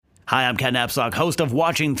Hi, I'm Ken Napzok, host of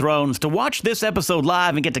Watching Thrones. To watch this episode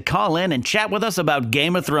live and get to call in and chat with us about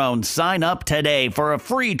Game of Thrones, sign up today for a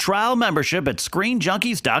free trial membership at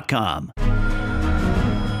ScreenJunkies.com.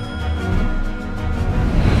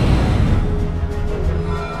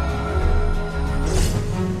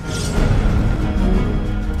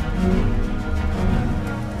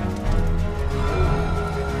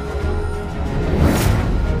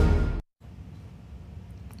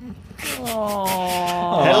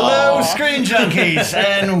 Hello, Screen Junkies,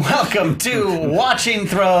 and welcome to Watching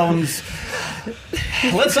Thrones.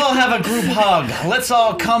 Let's all have a group hug. Let's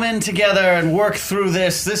all come in together and work through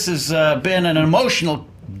this. This has been an emotional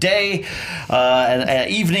day,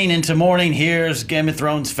 evening into morning. Here's Game of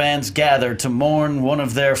Thrones fans gathered to mourn one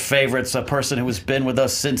of their favorites, a person who has been with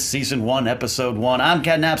us since Season 1, Episode 1. I'm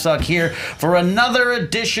Ken Napzok here for another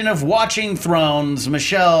edition of Watching Thrones.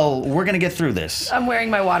 Michelle, we're going to get through this. I'm wearing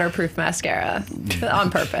my waterproof mascara on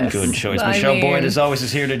purpose. Good choice. Michelle Boyd, as always,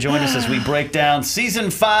 is here to join us as we break down Season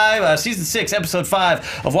 6, Episode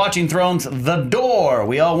 5 of Watching Thrones, The Door.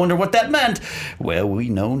 We all wonder what that meant. Well, we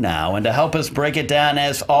know now. And to help us break it down,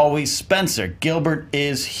 as always, Spencer Gilbert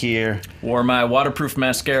is here. Wore my waterproof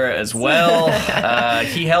mascara as well.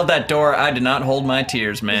 He held that door. I did not hold my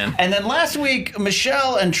tears, man. And then last week,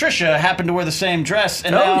 Michelle and Trisha happened to wear the same dress.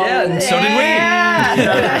 And so did we.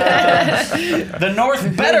 The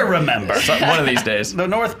North better remember. One of these days. The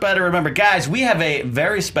North better remember. Guys, we have a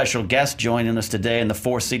very special guest joining us today in the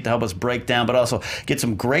fourth seat to help us break down, but also get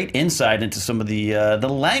some great insight into some of the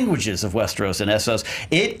languages of Westeros and Essos.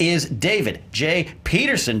 It is David J.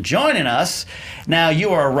 Peterson joining us. Now,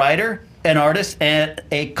 you are a writer, an artist, and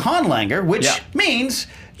a conlanger, which means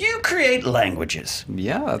you create languages.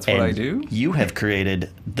 Yeah, that's what I do. You have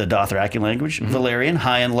created the Dothraki language, Valyrian,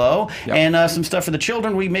 high and low, and some stuff for the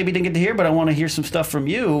children we maybe didn't get to hear, but I want to hear some stuff from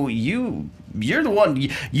you. You're the one.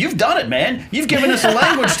 You've done it, man. You've given us a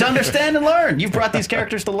language to understand and learn. You've brought these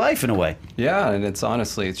characters to life in a way. Yeah, and it's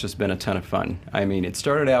just been a ton of fun. I mean, it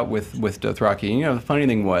started out with Dothraki. You know, the funny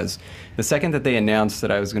thing was, the second that they announced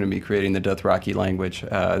that I was going to be creating the Dothraki language,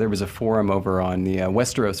 there was a forum over on the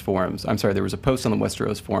Westeros forums. I'm sorry, there was a post on the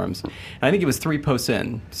Westeros forums. And I think it was 3 posts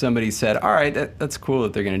in. Somebody said, all right, that's cool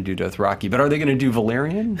that they're going to do Dothraki, but are they going to do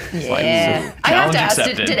Valyrian? Yeah. I have to ask,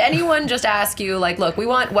 did anyone just ask you, like, look, we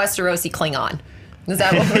want Westerosi Klingon? Is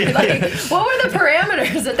that what we're like? What were the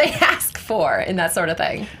parameters that they ask for in that sort of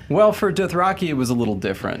thing? Well, for Dothraki, it was a little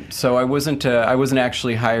different. So I wasn't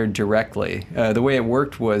actually hired directly. The way it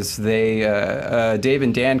worked was Dave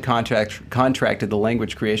and Dan contracted the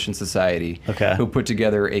Language Creation Society, who put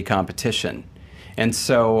together a competition. And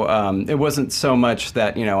so it wasn't so much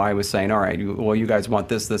that, I was saying, all right, well, you guys want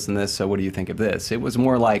this, this, and this, so what do you think of this? It was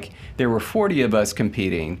more like there were 40 of us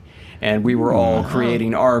competing, and we were all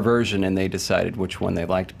creating our version, and they decided which one they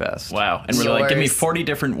liked best. Wow. And we're like, give me 40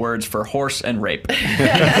 different words for horse and rape. So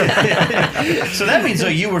that means, though,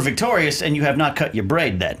 you were victorious, and you have not cut your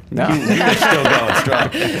braid then. No. You're still going strong.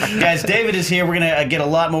 Guys, David is here. We're going to get a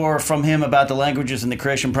lot more from him about the languages and the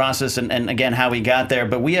creation process and again, how he got there.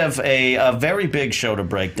 But we have a very big show to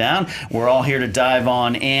break down. We're all here to dive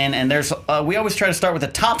on in, and we always try to start with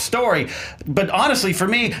a top story, but honestly, for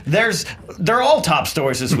me, they're all top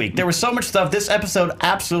stories this week. There was so much stuff. This episode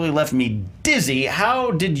absolutely left me dizzy.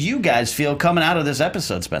 How did you guys feel coming out of this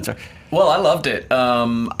episode, Spencer? Well, I loved it.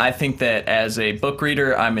 I think that as a book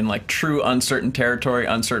reader, I'm in like true uncertain territory,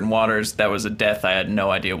 uncertain waters. That was a death I had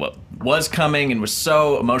no idea what was coming and was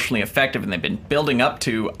so emotionally effective, and they've been building up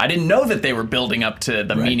to. I didn't know that they were building up to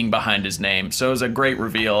the meaning behind his name. So it was a great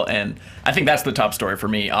reveal, and I think that's the top story for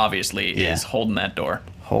me, obviously, is holding that door.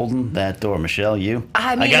 Holding that door. Michelle, you?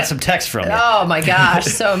 I mean, I got some text from you. Oh my gosh,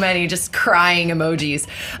 so many just crying emojis.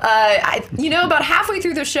 About halfway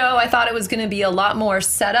through the show, I thought it was going to be a lot more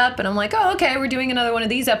setup, and I'm like, oh, okay, we're doing another one of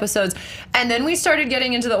these episodes. And then we started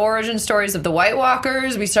getting into the origin stories of the White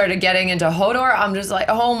Walkers. We started getting into Hodor. I'm just like,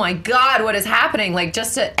 oh my God, what is happening? Like,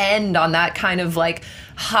 just to end on that kind of like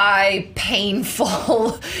high,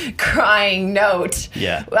 painful, crying note.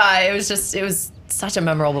 Yeah. It was such a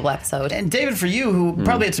memorable episode. And David, for you, who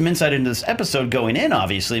probably had some insight into this episode going in,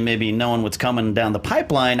 obviously, maybe knowing what's coming down the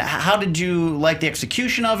pipeline, how did you like the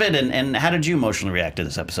execution of it, and how did you emotionally react to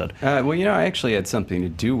this episode? I actually had something to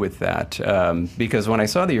do with that, because when I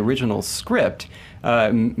saw the original script,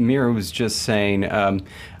 Mira was just saying,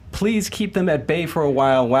 please keep them at bay for a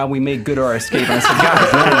while we make good our escape. And I said,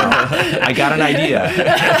 guys, no. I got an idea.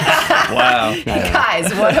 Wow.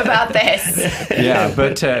 Guys, what about this? Yeah,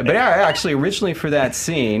 but actually, originally for that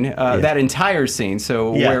scene, that entire scene,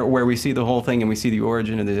 so where we see the whole thing and we see the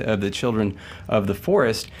origin of the children of the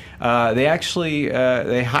forest, they actually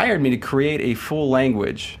they hired me to create a full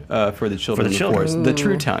language for the children of the forest, the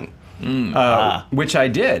True Tongue. Which I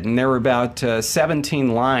did, and there were about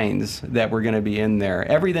 17 lines that were going to be in there.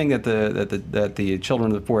 Everything that the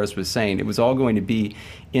children of the forest was saying, it was all going to be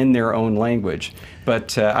in their own language.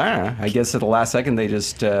 But I don't know. I guess at the last second they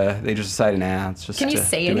just decided, nah, it's just. Can you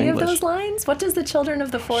say do any English. of those lines? What does the children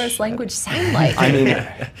of the forest language sound like? I mean,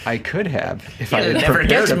 I could have if I had never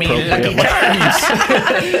prepared gets me. appropriately.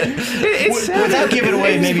 Without giving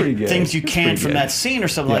away It's pretty maybe good. things you It's can pretty from good. that scene or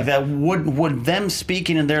something like that, would them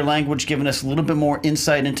speaking in their language giving us a little bit more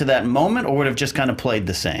insight into that moment, or would have just kind of played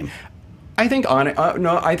the same? I think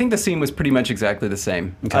I think the scene was pretty much exactly the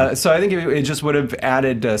same. Okay. So I think it just would have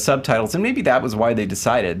added subtitles, and maybe that was why they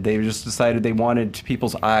decided. They just decided they wanted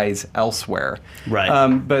people's eyes elsewhere.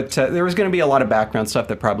 Right. But there was going to be a lot of background stuff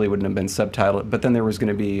that probably wouldn't have been subtitled. But then there was going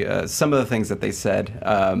to be some of the things that they said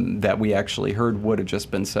that we actually heard would have just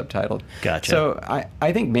been subtitled. Gotcha. So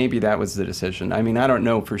I think maybe that was the decision. I mean, I don't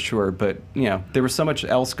know for sure, but there was so much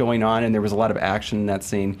else going on, and there was a lot of action in that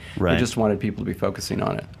scene. Right. They just wanted people to be focusing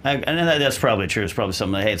on it. And that's probably true. It's probably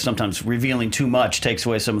something that, hey, sometimes revealing too much takes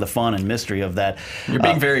away some of the fun and mystery of that. You're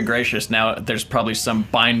being very gracious now. There's probably some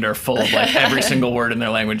binder full of like every single word in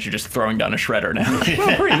their language. You're just throwing down a shredder now.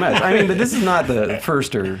 Well, pretty much. I mean, but this is not the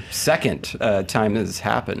first or second time this has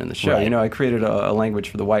happened in the show. Right. I created a language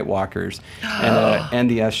for the White Walkers and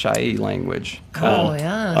the Ashai language. Oh,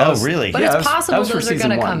 yeah. Oh, really? But Yeah, it's that possible was for those are season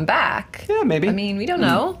going to 1. come back. Yeah, maybe. I mean, we don't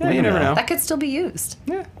know. Yeah, you never know. That could still be used.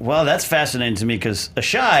 Well, that's fascinating to me because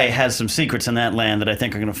Ashai has some secrets in that land that I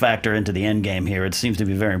think are going to factor into the end game here. It seems to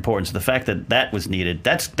be very important. So the fact that that was needed,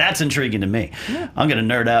 that's intriguing to me. I'm going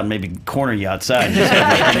to nerd out and maybe corner you outside. And just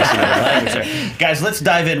have you some other language there. Guys, let's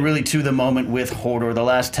dive in really to the moment with Hodor, the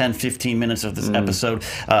last 10, 15 minutes of this episode.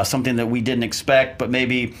 Something that we didn't expect, but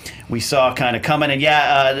maybe we saw kind of coming.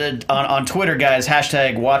 And on Twitter, guys,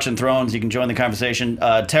 hashtag Watching Thrones. You can join the conversation.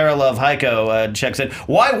 Tara Love Heiko checks in.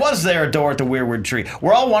 Why was there a door at the Weirwood Tree?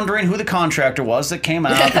 We're all wondering who the contractor was that came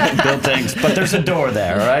out and built things, but there's a door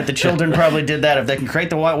there, all right? The children probably did that. If they can create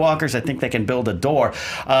the White Walkers, I think they can build a door.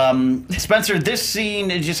 Spencer, this scene,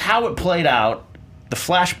 just how it played out, the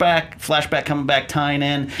flashback coming back, tying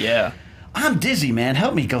in. Yeah. I'm dizzy, man.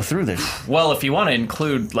 Help me go through this. Well, if you want to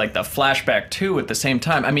include like the flashback too at the same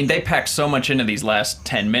time, I mean, they packed so much into these last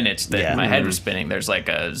 10 minutes that my head was spinning. There's like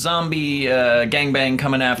a zombie gangbang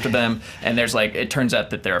coming after them, and there's like, it turns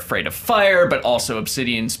out that they're afraid of fire, but also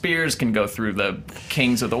obsidian spears can go through the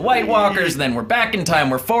kings of the White Walkers. Then we're back in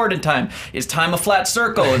time, we're forward in time. Is time a flat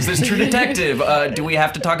circle? Is this True Detective? Do we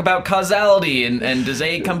have to talk about causality? And does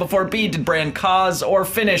A come before B? Did Bran cause or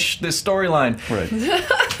finish this storyline? Right.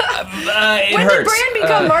 It When hurts. did Bran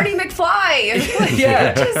become Marty McFly?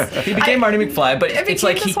 Yeah, he became Marty McFly, but It it's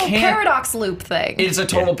like became he this whole can't. paradox loop thing. It's a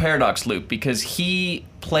total paradox loop because he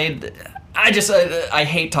played. I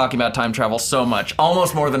hate talking about time travel so much,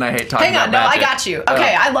 almost more than I hate talking Hang about on, no, I magic. got you.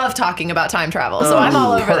 Okay, I love talking about time travel, so I'm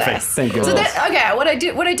all over perfect. this. Thank you. So what I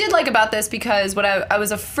did like about this, because what I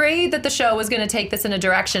was afraid that the show was going to take this in a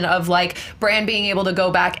direction of like Bran being able to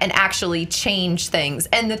go back and actually change things.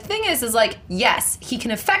 And the thing is like, yes, he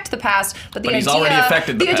can affect the past, but But he's already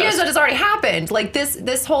affected the idea is past. that it's already happened. Like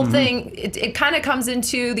this whole thing, it kind of comes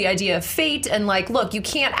into the idea of fate and like, look, you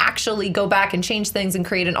can't actually go back and change things and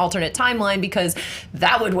create an alternate timeline because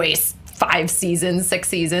that would waste 5 seasons, 6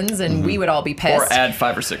 seasons, and we would all be pissed. Or add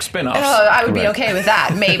 5 or 6 spin-offs. I would be Correct. okay with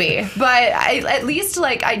that, maybe. But at least,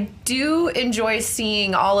 like, I do enjoy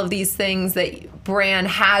seeing all of these things that Bran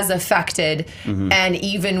has affected, and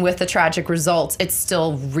even with the tragic results, it's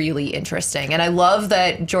still really interesting. And I love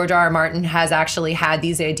that George R.R. Martin has actually had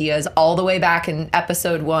these ideas all the way back in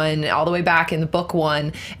episode 1, all the way back in the book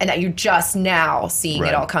 1, and that you're just now seeing Right.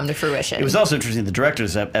 it all come to fruition. It was also interesting. The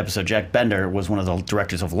director's episode, Jack Bender, was one of the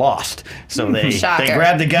directors of Lost. So they Shocker.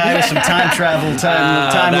 grabbed a guy with some time travel,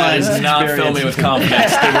 That timelines. is not experience. filming with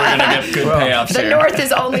confidence that we're going to get good payoffs the here. North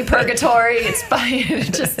is only purgatory. It's fine.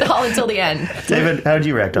 Just all until the end. David, how did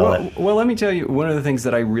you react to all that? Well, let me tell you one of the things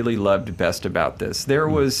that I really loved best about this. There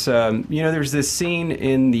was, there's this scene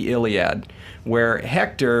in the Iliad where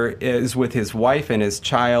Hector is with his wife and his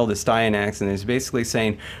child, Astyanax, and is basically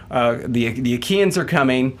saying, the Achaeans are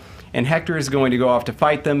coming, and Hector is going to go off to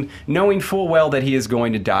fight them, knowing full well that he is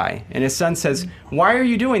going to die. And his son says, "Why are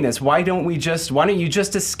you doing this? Why don't you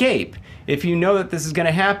just escape if you know that this is going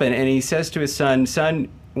to happen?" And he says to his son,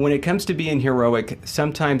 when it comes to being heroic,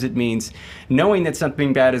 sometimes it means knowing that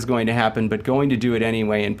something bad is going to happen, but going to do it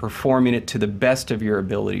anyway and performing it to the best of your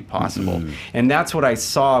ability possible. And that's what I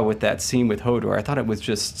saw with that scene with Hodor. I thought it was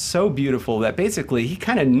just so beautiful that basically he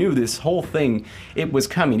kind of knew this whole thing, it was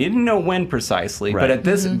coming. He didn't know when precisely, Right. but at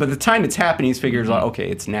this, but the time it's happening, he figures out, okay,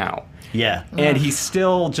 it's now. Yeah. And he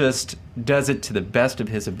still just does it to the best of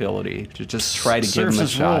his ability to just try to give him a Serves his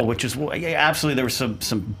shot. role, which is yeah, absolutely. There was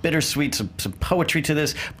some bittersweet, some poetry to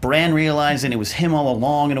this. Bran realizing it was him all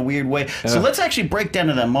along in a weird way. So let's actually break down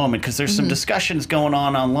to that moment, because there's some discussions going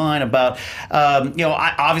on online about,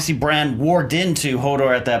 obviously Bran warged into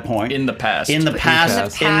Hodor at that point In the past. In the past,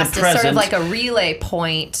 Past in the is present. sort of like a relay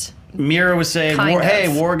point. Mira was saying, Kind of. "Hey,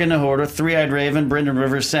 warg into Hodor." Three-Eyed Raven, Brynden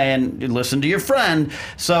Rivers saying, "Listen to your friend."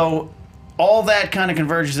 So all that kind of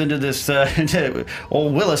converges into this into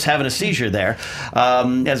old Willis having a seizure there,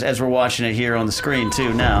 as we're watching it here on the screen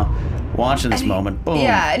too now. Watching this moment, boom.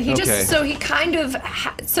 Yeah, and he Okay. just, so he kind of,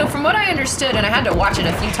 so from what I understood, and I had to watch it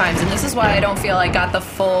a few times, and this is why I don't feel I got the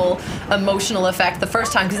full emotional effect the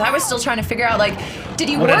first time, because I was still trying to figure out, like, did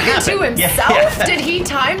he What had warg into happened? Yeah, himself? yeah. Did he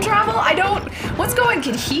time travel? What's going,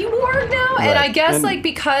 can he warg now? And I guess, And- like,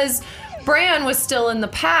 because Bran was still in the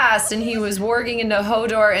past and he was warging into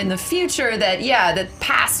Hodor in the future, that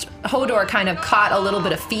past Hodor kind of caught a little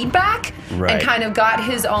bit of feedback Right. and kind of got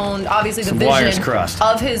his own, obviously Some the wires vision crossed.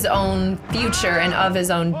 of his own future and of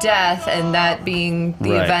his own death, and that being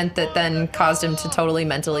the Right. event that then caused him to totally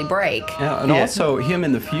mentally break. Yeah, and Yeah. also him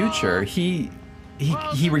in the future, he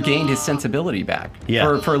regained his sensibility back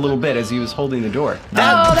Yeah. for a little bit as he was holding the door.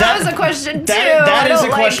 That was a question, too. I is don't a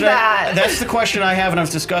like question. that. That's the question I have, and I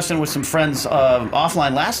was discussing with some friends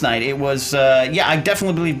offline last night. It was, I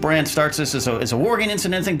definitely believe Bran starts this as a warging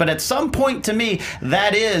incident thing, but at some point, to me,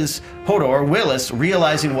 that is Hodor, Willis,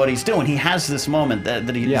 realizing what he's doing. He has this moment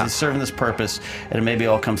that he's serving this purpose, and it maybe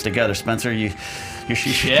all comes together. Spencer, you're Yeah,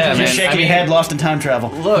 shaking man. your I mean- head, lost in time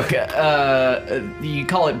travel. Look, you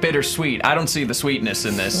call it bittersweet. I don't see the sweetness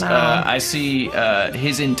in this. No. I see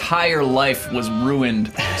his entire life was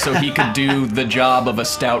ruined so he could do the job of a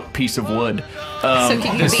stout piece of wood. So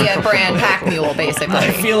can you be a Bran pack mule, basically?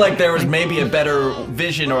 I feel like there was maybe a better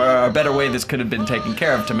vision or a better way this could have been taken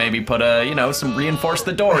care of, to maybe put some reinforce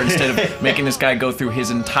the door instead of making this guy go through his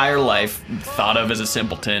entire life thought of as a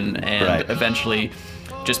simpleton and Right. eventually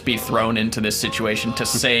just be thrown into this situation to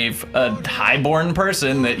save a highborn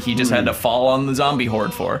person that he just had to fall on the zombie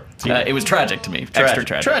horde for. It was tragic to me. Extra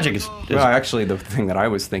tragic. Tragic is Well, actually, the thing that I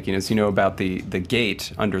was thinking is, about the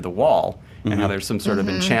gate under the wall and how there's some sort of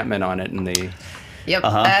enchantment on it, and they Yep,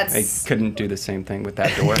 Uh-huh. that's... couldn't do the same thing with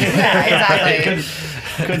that door. Yeah,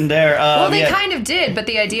 exactly. couldn't dare. Well, they yeah. kind of did, but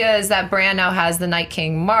the idea is that Bran now has the Night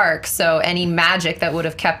King mark, so any magic that would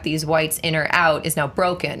have kept these whites in or out is now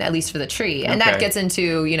broken, at least for the tree. And that Okay. gets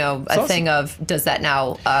into, a thing of, does that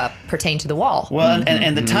now pertain to the wall? Well,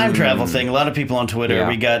 and the time travel thing, a lot of people on Twitter, Yeah.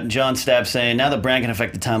 we got John Stapp saying, now that Bran can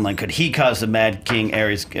affect the timeline, could he cause the Mad King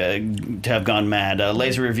Aerys to have gone mad?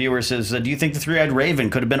 Laser Reviewer says, do you think the Three-Eyed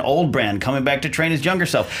Raven could have been old Bran coming back to train his younger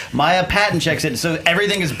self? Maya Patton checks it, so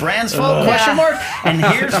everything is Bran's fault, question mark? And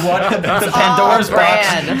here's what the Pandora's box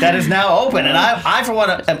Bran. that is now open. And I for one,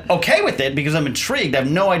 am okay with it because I'm intrigued. I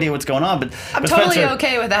have no idea what's going on. But I'm but totally Spencer,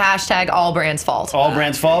 okay with the hashtag all Bran's fault. all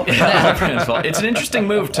Bran's fault? Bran's fault. It's an interesting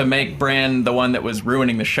move to make Bran the one that was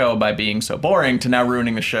ruining the show by being so boring to now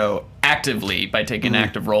ruining the show actively by taking an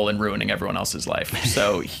active role in ruining everyone else's life.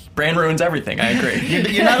 So Bran ruins everything. I agree.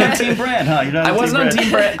 You're not on Team Bran, huh? You're not I wasn't on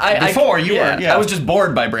Team Bran. Before, you were. Yeah. I was just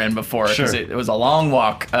bored by Bran before because Sure. it was a long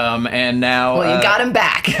walk. And now. Well, you got him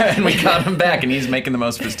back. And we got him back, and he's making the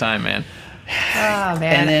most of his time, man. Oh, man.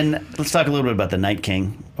 And then let's talk a little bit about the Night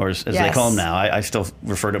King, or as they Yes. call him now. I still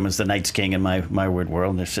refer to him as the Night's King in my weird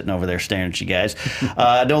world. And they're sitting over there staring at you guys.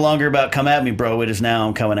 No longer about come at me, bro. It is now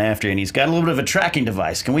I'm coming after you. And he's got a little bit of a tracking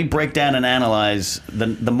device. Can we break down and analyze the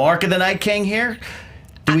mark of the Night King here?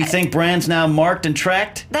 Do we think Bran's now marked and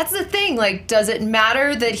tracked? That's the thing. Like, does it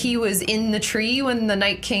matter that he was in the tree when the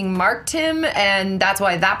Night King marked him, and that's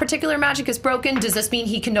why that particular magic is broken? Does this mean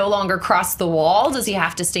he can no longer cross the wall? Does he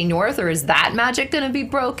have to stay north, or is that magic going to be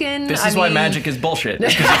broken? This is why magic is bullshit,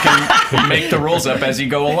 because you can make the rules up as you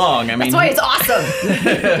go along. I mean, That's why it's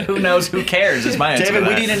awesome. who knows? Who cares? Is my answer. David, to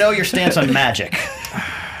we that. need to know your stance on magic.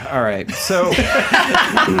 All right, so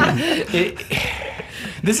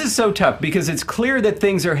this is so tough because it's clear that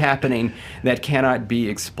things are happening that cannot be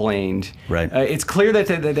explained. Right. It's clear that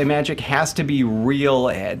the magic has to be real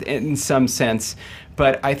in some sense,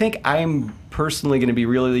 but I think I'm personally going to be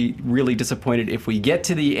really, really disappointed if we get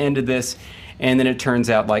to the end of this and then it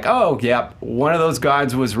turns out like, oh, yeah, one of those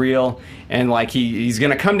gods was real, and like he's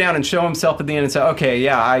going to come down and show himself at the end and say, okay,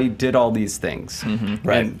 yeah, I did all these things.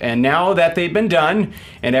 Right. And now that they've been done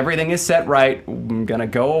and everything is set right, I'm going to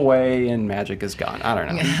go away and magic is gone. I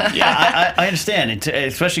don't know. Yeah, I understand.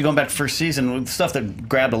 Especially going back to first season, the stuff that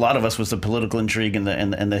grabbed a lot of us was the political intrigue and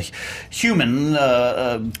the human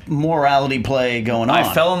morality play going on.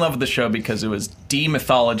 I fell in love with the show because it was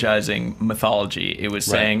demythologizing mythology. It was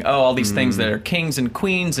saying, oh, all these things that are kings and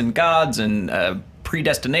queens and gods and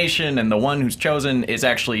predestination, and the one who's chosen is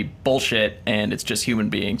actually bullshit, and it's just human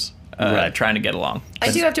beings trying to get along. I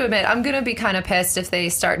do have to admit, I'm going to be kind of pissed if they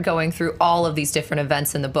start going through all of these different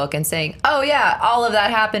events in the book and saying, oh yeah, all of that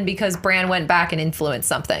happened because Bran went back and influenced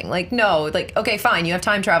something. Like, no, like, okay, fine, you have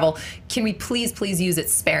time travel. Can we please use it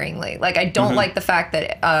sparingly? Like, I don't like the fact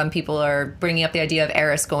that people are bringing up the idea of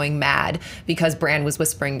Aerys going mad because Bran was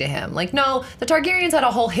whispering to him. Like, no, the Targaryens had a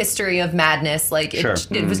whole history of madness. Like,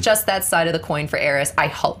 it was just that side of the coin for Aerys, I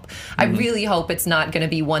hope. I really hope it's not going to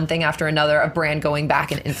be one thing after another of Bran going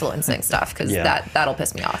back and influencing stuff, because that'll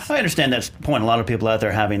piss me off. I understand that point. A lot of people out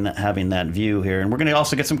there having that view here, and we're going to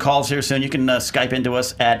also get some calls here soon. You can Skype into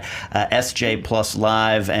us at SJ Plus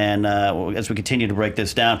Live, and as we continue to break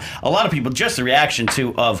this down, a lot of people, just the reaction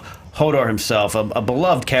of Hodor himself, a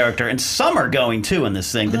beloved character, and Summer going too in this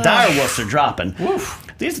thing. The direwolves are dropping. Woof.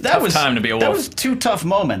 That was time to be a wolf. That was two tough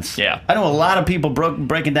moments. Yeah. I know a lot of people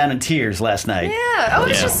breaking down in tears last night. Yeah. Oh,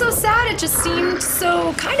 it's just so sad. It just seemed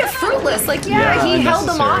so kind of fruitless. Like, he held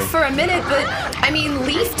them off for a minute, but I mean,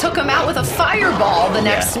 Leaf took him out with a fireball the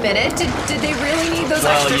next minute. Did they really need those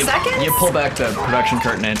extra seconds? You pull back the production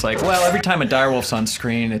curtain, and it's like, well, every time a direwolf's on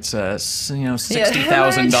screen, it's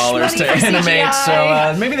 $60,000 to animate.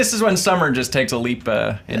 So maybe this is when Summer just takes a leap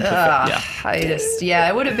into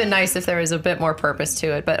it would have been nice if there was a bit more purpose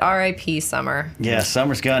to it, but R.I.P. Summer. Yeah,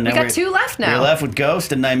 Summer's gone. Now we got two left now. We're left with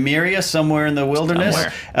Ghost and Nymeria somewhere in the wilderness.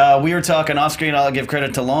 We were talking off screen. I'll give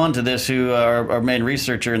credit to Lon to this, who our main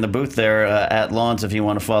researcher in the booth there at Lon's, if you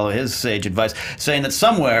want to follow his sage advice, saying that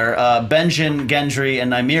somewhere Benjen, Gendry,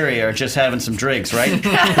 and Nymeria are just having some drinks, right?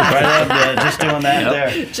 Just doing that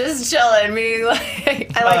there. Just chilling.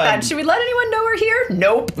 I like that. Should we let anyone know we're here?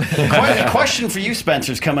 Nope. A question for you,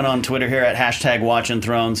 Spencer's coming on Twitter here at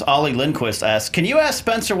 #WatchingThrones. Ollie Lindquist asks, can you ask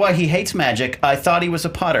Spencer why he hates magic? I thought he was a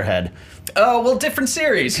Potterhead. Oh, well, different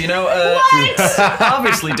series, What?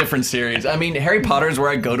 Obviously different series. I mean, Harry Potter is where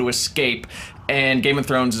I go to escape, and Game of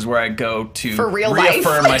Thrones is where I go to for real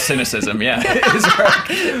reaffirm life? My cynicism. Yeah, is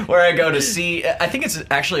where I go to see. I think it's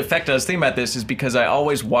actually affected. I was thinking about this is because I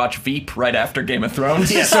always watch Veep right after Game of Thrones,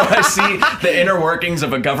 so I see the inner workings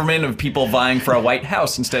of a government of people vying for a White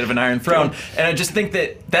House instead of an Iron Throne, and I just think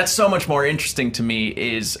that that's so much more interesting to me.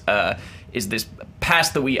 Is this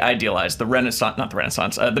past that we idealize, the Renaissance, not the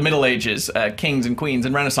Renaissance, the Middle Ages, kings and queens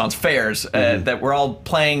and Renaissance fairs that we're all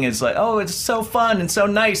playing as like, oh, it's so fun and so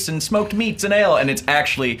nice and smoked meats and ale, and it's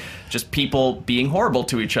actually just people being horrible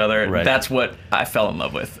to each other. Right. That's what I fell in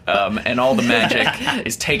love with, and all the magic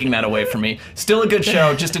is taking that away from me. Still a good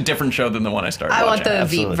show, just a different show than the one I started watching. I want the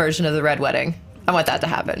Veep version of the Red Wedding. I want that to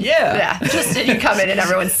happen. Yeah. Just you come in and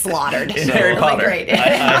everyone's slaughtered. In Harry Potter. Great.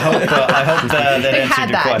 I hope that answered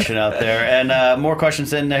your question out there. And more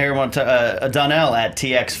questions in here. Donnell at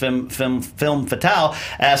TX Film Fatale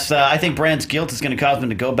asks, I think Bran's guilt is going to cause him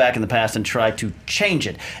to go back in the past and try to change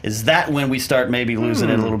it. Is that when we start maybe losing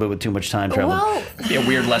it a little bit with too much time travel? Well, be a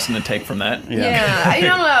weird lesson to take from that. Yeah. I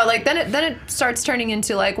don't know. Like then it starts turning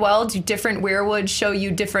into like, well, do different weirwoods show you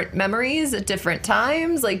different memories at different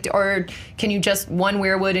times? Like, or can you just one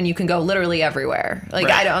weirwood and you can go literally everywhere? Like,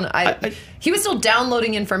 right. He was still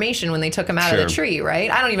downloading information when they took him out of the tree, right?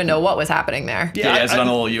 I don't even know what was happening there. Yeah, it's on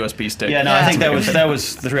a little USB stick. Yeah, no, I think that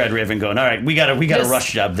was the thread Raven going, all right, we gotta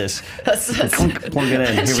rush job this. Plunk it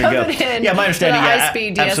in. Here we go. Yeah, my understanding,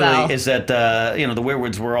 absolutely, is that the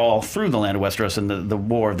weirwoods were all through the land of Westeros, and the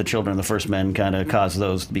War of the Children of the First Men kind of caused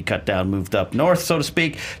those to be cut down, moved up north, so to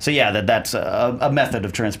speak. So yeah, that's a method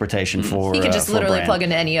of transportation for. He could just literally Bran. plug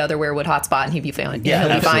into any other weirwood hotspot and he'd be fine. Yeah,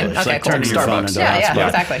 he'll be fine. It's Okay, like cool. turning your phone into a hotspot. Yeah,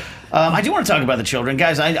 exactly. I do want to talk about the children,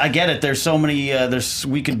 guys. I get it. There's so many.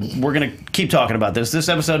 We're gonna keep talking about this. This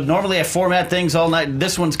episode, normally I format things all night.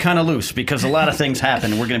 This one's kind of loose because a lot of things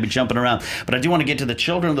happen, and we're gonna be jumping around. But I do want to get to the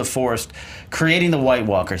Children of the Forest creating the White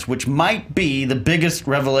Walkers, which might be the biggest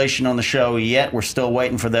revelation on the show yet. We're still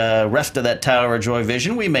waiting for the rest of that Tower of Joy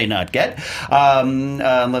vision. We may not get,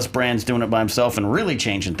 unless Bran's doing it by himself and really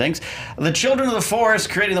changing things. The Children of the Forest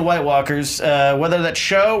creating the White Walkers. Whether that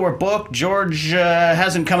show or book, George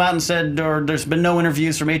hasn't come out and said, or there's been no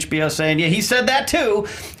interviews from HBO saying, yeah, he said that too,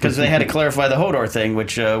 because they had to clarify the Hodor thing,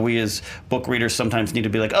 which we as book readers sometimes need to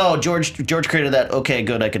be like, oh, George created that. Okay,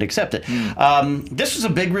 good, I could accept it. This was a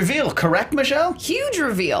big reveal, correct, Michelle? Huge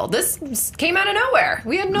reveal. This came out of nowhere.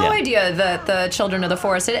 We had no idea that the Children of the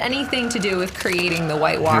Forest had anything to do with creating the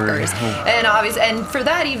White Walkers. And obviously, and for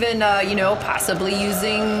that even, possibly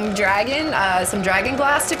using some dragon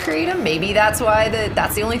glass to create them. Maybe that's why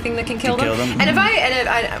that's the only thing that can kill them. And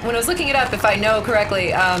when I was looking it up, if I know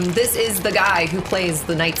correctly, this is the guy who plays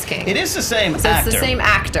the Night's King. It is the same actor. It's the same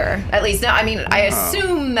actor, at least. Now, I mean, I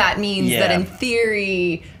assume that means that in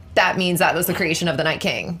theory, that means that was the creation of the Night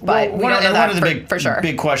King. But we don't know that for sure.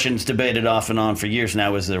 Big questions debated off and on for years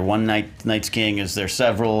now. Is there one Night's King? Is there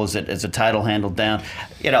several? Is a title handled down?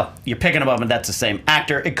 You're picking them up and that's the same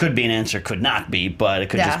actor. It could be an answer, could not be, but it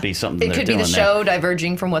could just be something It could be the show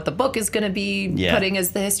diverging from what the book is going to be putting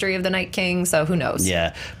as the history of the Night King, so who knows?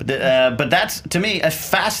 Yeah, but that's, to me, a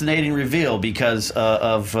fascinating reveal because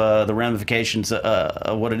of the ramifications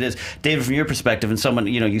of what it is. David, from your perspective, and someone,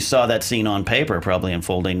 you saw that scene on paper probably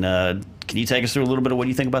unfolding, can you take us through a little bit of what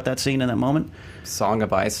you think about that scene in that moment? Song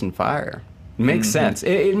of Ice and Fire. It makes sense.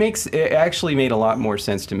 It actually made a lot more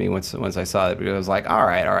sense to me once I saw it. Because I was like, all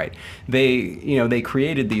right. They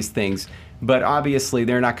created these things, but obviously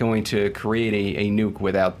they're not going to create a nuke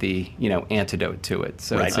without the antidote to it.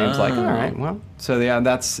 So it seems like, all right, well, so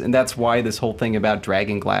that's why this whole thing about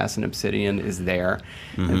dragon glass and obsidian is there.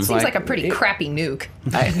 It seems like a pretty crappy nuke.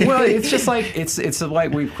 Well, it's just like it's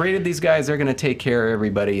like we've created these guys. They're going to take care of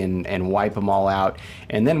everybody and wipe them all out.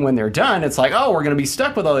 And then when they're done, it's like, oh, we're going to be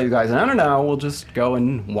stuck with all these guys. And I don't know. We'll just go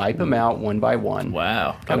and wipe them out one by one.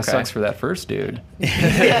 Wow, kind of sucks for that first dude.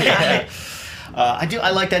 I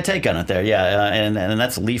like that take on it there, and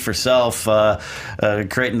that's Lee herself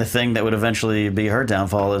creating the thing that would eventually be her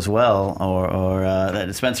downfall as well.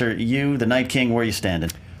 Or Spencer, you, the Night King, where are you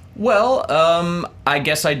standing? Well, I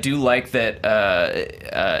guess I do like that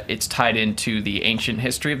it's tied into the ancient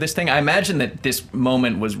history of this thing. I imagine that this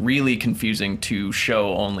moment was really confusing to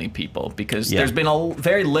show-only people because there's been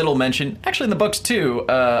very little mention, actually in the books too,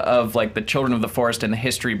 of like the Children of the Forest and the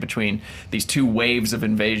history between these two waves of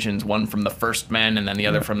invasions, one from the First Men and then the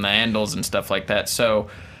other from the Andals and stuff like that. So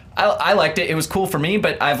I liked it. It was cool for me,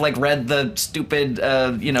 but I've read the stupid,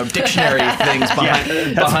 dictionary things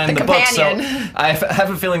behind the book. So I have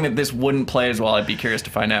a feeling that this wouldn't play as well. I'd be curious to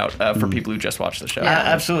find out for people who just watched the show. Yeah,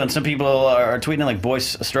 absolutely. And some people are tweeting, like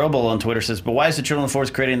Boyce Strobel on Twitter says, but why is the Children of the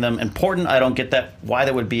Forest creating them important? I don't get that. Why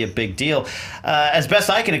that would be a big deal. As best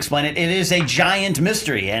I can explain it, it is a giant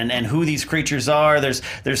mystery, and who these creatures are.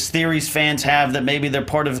 There's theories fans have that maybe they're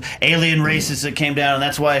part of alien races that came down, and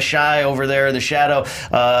that's why Shai over there in the shadow.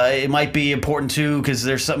 It might be important too because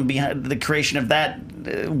there's something behind the creation of that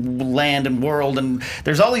land and world, and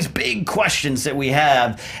there's all these big questions that we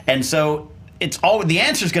have, and so the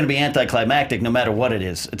answer is going to be anticlimactic no matter what it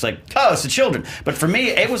is. It's like, oh, it's the children. But for me,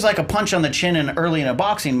 it was like a punch on the chin early in a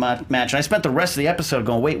boxing match, and I spent the rest of the episode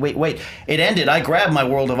going, wait. It ended. I grabbed my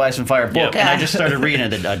World of Ice and Fire book, and I just started reading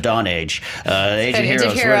it at Dawn Age. Age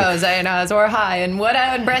of Heroes. And Azor High, and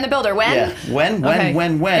and Bran the Builder. When? Yeah.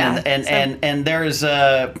 When? Yeah. And there's,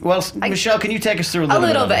 Michelle, can you take us through a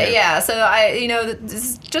little bit? Yeah. So this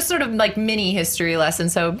is just sort of like mini history lesson,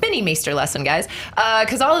 so mini Maester lesson, guys.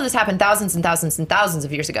 Because all of this happened thousands and thousands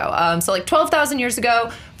of years ago. So 12,000 years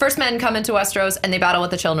ago, First Men come into Westeros and they battle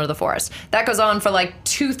with the Children of the Forest. That goes on for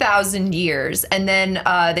 2,000 years. And then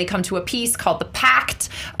they come to a peace called the Pact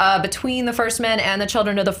between the First Men and the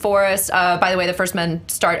Children of the Forest. By the way, the First Men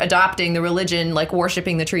start adopting the religion,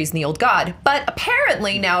 worshiping the trees and the old god. But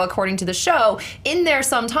apparently now, according to the show, in there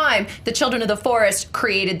sometime, the Children of the Forest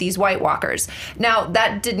created these White Walkers. Now,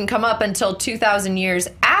 that didn't come up until 2,000 years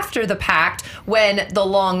after the Pact, when the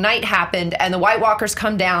Long Night happened and the White Walkers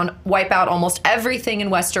come down, wipe out almost everything in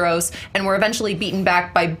Westeros, and were eventually beaten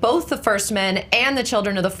back by both the First Men and the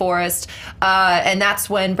Children of the Forest. And that's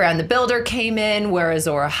when Bran the Builder came in, where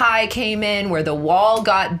Azor Ahai came in, where the wall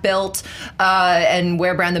got built, and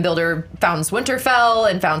where Bran the Builder founds Winterfell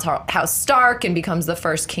and founds House Stark and becomes the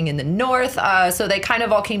first king in the north. So they kind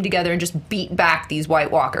of all came together and just beat back these White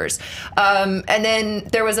Walkers. And then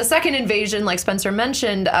there was a second invasion, like Spencer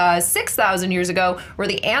mentioned, 6,000 years ago, where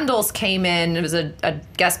the Andals came in. It was I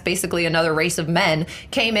guess basically another race of men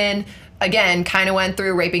came in, again, kind of went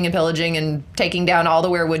through raping and pillaging and taking down all the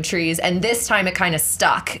weirwood trees, and this time it kind of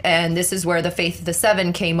stuck, and this is where the Faith of the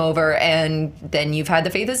Seven came over, and then you've had the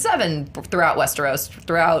Faith of the Seven throughout Westeros,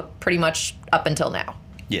 throughout pretty much up until now.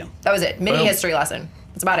 Yeah. That was it. Mini history lesson.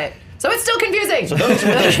 That's about it. So it's still confusing. So those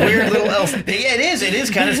were those weird little elf. Yeah, it is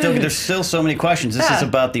kind of still. There's still so many questions. This is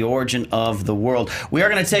about the origin of the world. We are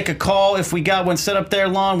going to take a call. If we got one set up there,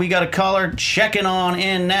 Lon, we got a caller checking on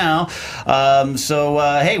in now.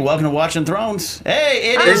 Hey, welcome to Watching Thrones.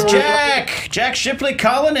 Hey, it is Jack Shipley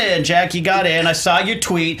calling in. Jack, you got in. I saw your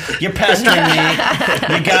tweet. You're pestering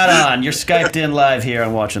me. You got on. You're Skyped in live here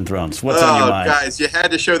on Watching Thrones. What's on your mind? Guys, you had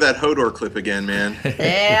to show that Hodor clip again, man.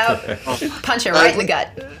 Yep. Punch it right in the gut.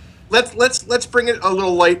 Let's bring it a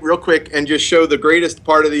little light real quick and just show the greatest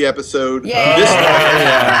part of the episode. Yeah.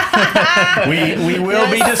 We will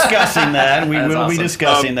be discussing that. We will be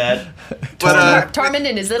discussing that. But Tormund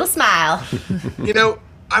and his little smile. you know,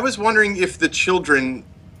 I was wondering if the children,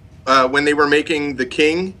 when they were making the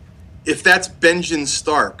king, if that's Benjen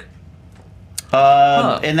Stark.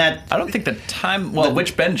 In that, I don't think the time. Well,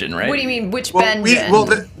 which Benjen, right? What do you mean, which Well,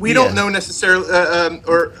 Benjen? we don't know necessarily.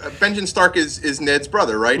 Benjen Stark is Ned's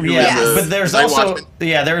brother, right? Who yeah, is but there's Night also Watchman.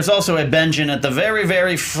 there's also a Benjen at the very,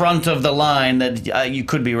 very front of the line that you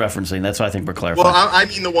could be referencing. That's what I think we're clarifying. Well, I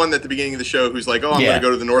mean the one at the beginning of the show who's like, "Oh, I'm Yeah. going to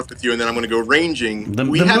go to the north with you, and then I'm going to go ranging." the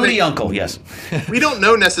haven't- moody uncle, yes. We don't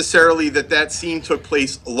know necessarily that scene took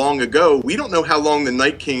place long ago. We don't know how long the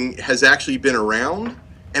Night King has actually been around.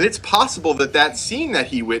 And it's possible that scene that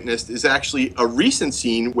he witnessed is actually a recent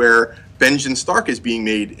scene where Benjen Stark is being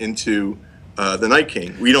made into the Night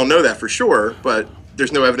King. We don't know that for sure, but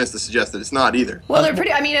there's no evidence to suggest that it's not either. Well, they're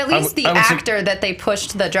pretty. I mean, at least the I would say- actor that they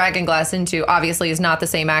pushed the dragon glass into obviously is not the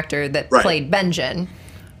same actor that Right. played Benjen.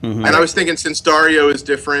 And I was thinking since Dario is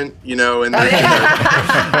different, and the,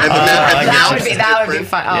 That would be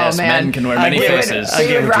fun. Oh Yes, man, men can wear many I get it. faces. I We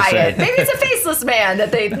get would what you're riot. saying. Maybe it's a faceless man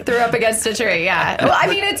that they threw up against a tree. Yeah. Well, I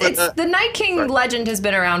mean, it's the Night King legend has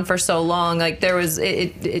been around for so long. Like there was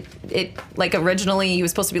it like originally he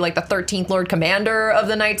was supposed to be like the 13th Lord Commander of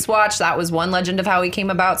the Night's Watch. That was one legend of how he came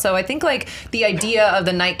about. So I think like the idea of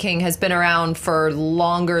the Night King has been around for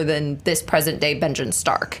longer than this present day Benjen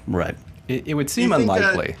Stark. Right. It would seem Do you think that-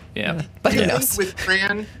 unlikely. Yeah. But Do who you knows? think with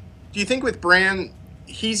Bran? Do you think with Bran,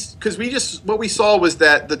 because what we saw was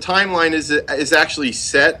that the timeline is actually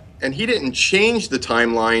set, and he didn't change the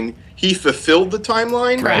timeline. He fulfilled the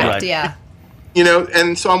timeline. Correct. Right. Yeah.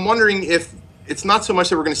 And so I'm wondering if it's not so much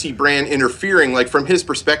that we're going to see Bran interfering. Like from his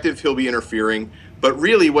perspective, he'll be interfering, but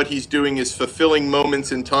really what he's doing is fulfilling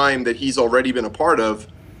moments in time that he's already been a part of.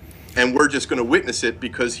 And we're just going to witness it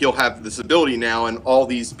because he'll have this ability now, and all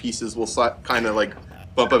these pieces will kind of like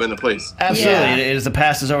bump up into place. Absolutely, Yeah. it is. The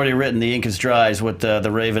past is already written. The ink is dry, is what the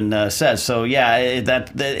Raven says. So yeah,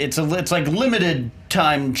 it's like limited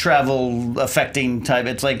time travel affecting type.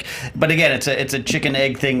 It's like, but again, it's a chicken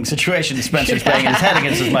egg thing situation. Spencer's banging his head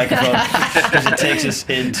against his microphone because it takes us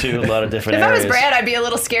into a lot of different If I areas. was Brad, I'd be a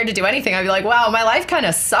little scared to do anything. I'd be like, wow, my life kind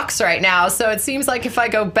of sucks right now. So it seems like if I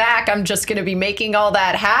go back, I'm just going to be making all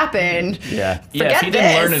that happen. Yeah. Yeah, if Forget he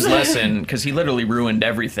didn't learn this. his lesson, because he literally ruined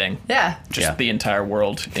everything. Yeah. Just Yeah. the entire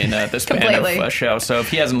world in the span Completely. of a show. So if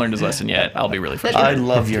he hasn't learned his lesson yet, I'll be really I frustrated.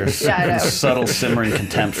 love your I know. subtle simmering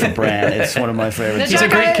contempt for Bran. It's one of my favorites. He's a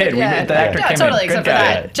great kid. The actor yeah, came totally, in. Good except for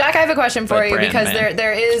guy. that. Jack, I have a question for But you Bran, because man.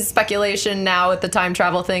 there is speculation now with the time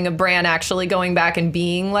travel thing of Bran actually going back and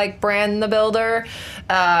being like Bran the Builder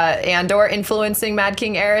and or influencing Mad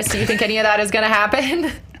King Aerys. Do you think any of that is going to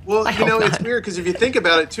happen? Well, I hope it's not. weird because if you think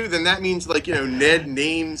about it too, then that means like Ned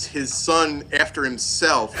names his son after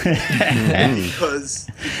himself because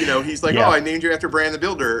he's like, Yeah. oh, I named you after Bran the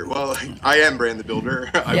Builder. Well, I am Bran the Builder.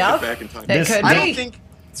 I Yep. went back in time. It could I be. don't think.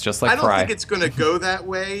 It's just I like don't Fry. think it's going to go that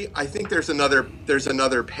way. I think there's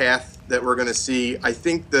another path that we're going to see. I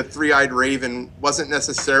think the Three-Eyed Raven wasn't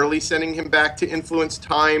necessarily sending him back to influence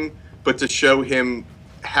time, but to show him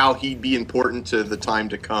how he'd be important to the time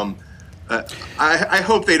to come. I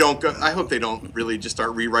hope they don't go. I hope they don't really just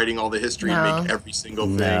start rewriting all the history No. and make every single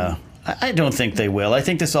thing. No. I don't think they will. I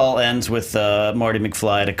think this all ends with Marty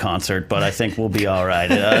McFly at a concert, but I think we'll be all right.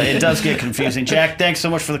 It does get confusing. Jack, thanks so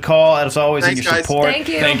much for the call. As always, Thanks, and your guys. support. Thank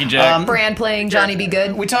you. Thank you, Jack. Bran playing Johnny Be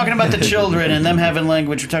Good. We're talking about the children and them having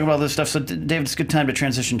language. We're talking about all this stuff. So, David, it's a good time to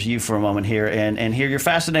transition to you for a moment here and hear your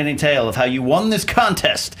fascinating tale of how you won this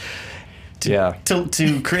contest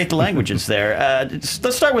to create the languages there.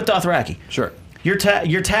 Let's start with Dothraki. Sure. You're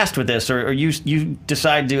tasked with this, or you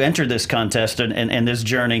decide to enter this contest and this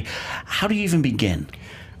journey. How do you even begin?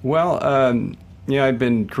 Well, I've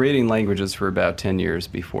been creating languages for about 10 years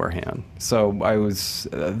beforehand. So I was,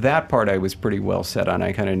 that part I was pretty well set on.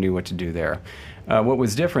 I kind of knew what to do there. What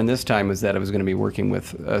was different this time was that I was going to be working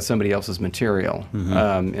with somebody else's material.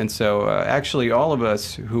 And so actually all of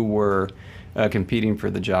us who were competing for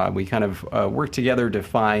the job, we kind of worked together to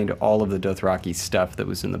find all of the Dothraki stuff that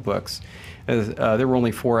was in the books. There were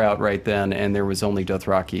only 4 out right then, and there was only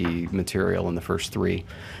Dothraki material in the first 3.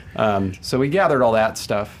 So we gathered all that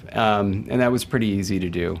stuff, and that was pretty easy to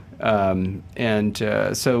do.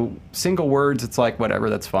 So single words, it's like whatever,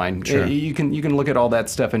 that's fine. Sure. You can look at all that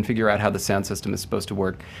stuff and figure out how the sound system is supposed to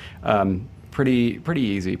work. Pretty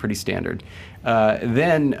easy, pretty standard.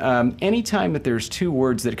 Then anytime that there's 2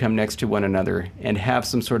 words that come next to one another and have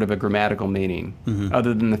some sort of a grammatical meaning,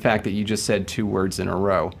 other than the fact that you just said 2 words in a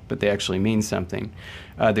row, but they actually mean something,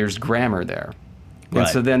 there's grammar there. And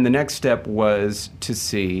so then the next step was to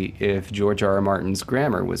see if George R. R. Martin's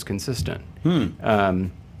grammar was consistent.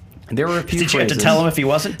 There were a few Did you have to phrases. tell him if he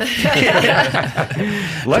wasn't?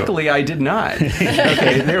 Luckily, I did not.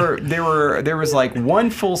 Okay, there was like 1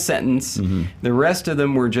 full sentence. The rest of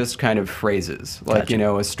them were just kind of phrases, like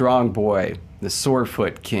Gotcha. a strong boy, the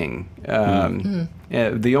sorefoot king.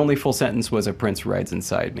 The only full sentence was a prince rides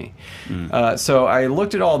inside me. So I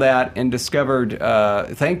looked at all that and discovered,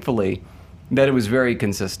 thankfully, that it was very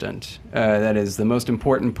consistent. That is, the most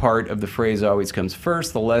important part of the phrase always comes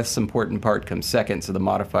first, the less important part comes second, so the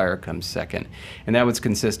modifier comes second. And that was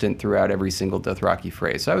consistent throughout every single Dothraki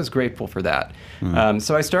phrase. So I was grateful for that.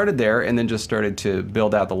 So I started there and then just started to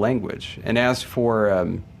build out the language. And as for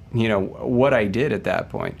what I did at that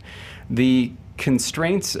point, the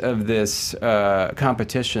constraints of this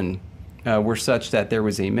competition were such that there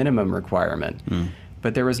was a minimum requirement.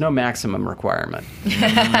 But there was no maximum requirement.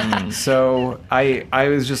 So I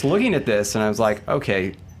was just looking at this and I was like,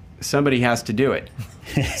 okay, somebody has to do it.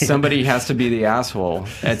 Somebody has to be the asshole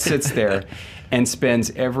that sits there and spends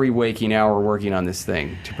every waking hour working on this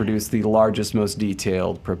thing to produce the largest, most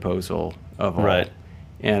detailed proposal of all. Right.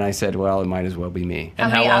 And I said, well, it might as well be me. How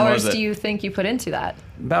And many how long hours was it? do you think you put into that?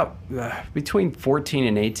 About between 14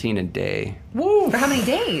 and 18 a day. For how many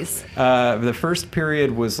days? The first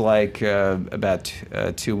period was like about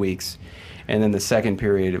 2 weeks. And then the second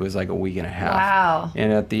period, it was like a week and a half. Wow.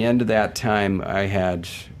 And at the end of that time, I had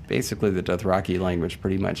basically the Dothraki language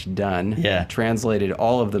pretty much done. Yeah. Translated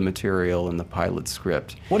all of the material in the pilot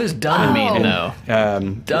script. What does done mean, Oh. though?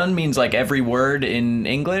 Done means like every word in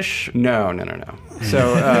English? No.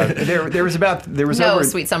 So there was No, over,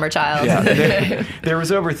 sweet summer child. Yeah, there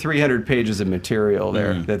was over 300 pages of material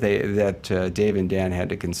there that Dave and Dan had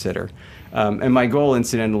to consider. And my goal,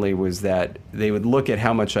 incidentally, was that they would look at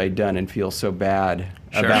how much I'd done and feel so bad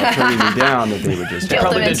about turning me down that they would just Guilt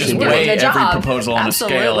Probably them did just into weigh doing the every job. proposal on the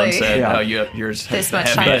scale and Absolutely. said, Yeah. oh, yours This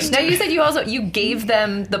much time. heaviest. Now you said you gave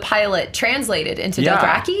them the pilot translated into Yeah.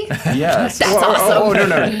 Dothraki? Yes. That's Oh, awesome.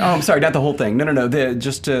 no. Oh, I'm sorry, not the whole thing. No.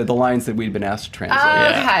 Just the lines that we'd been asked to translate.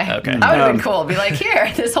 Yeah, Okay. okay. That would have been cool. Be like,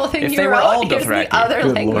 here, this whole thing If you they were wrote, all here's Dothraki. the other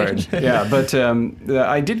Good language. Lord. Yeah, but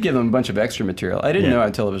I did give them a bunch of extra material. I didn't know how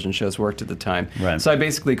television shows worked at the time. Right. So I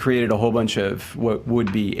basically created a whole bunch of what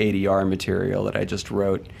would be ADR material that I just wrote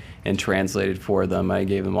and translated for them. I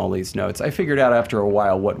gave them all these notes. I figured out after a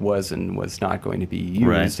while what was and was not going to be used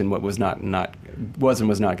Right. and what was not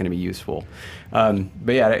going to be useful. But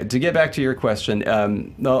yeah, to get back to your question,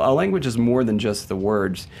 a language is more than just the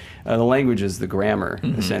words. The language is the grammar,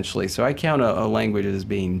 essentially. So I count a language as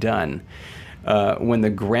being done when the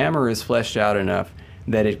grammar is fleshed out enough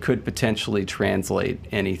that it could potentially translate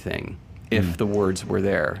anything if the words were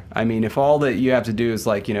there. I mean, if all that you have to do is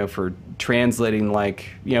for translating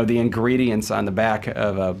the ingredients on the back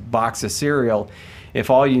of a box of cereal, if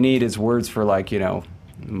all you need is words for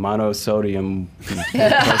monosodium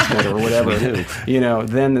or whatever,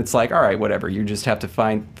 then it's like, all right, whatever. You just have to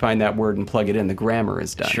find that word and plug it in. The grammar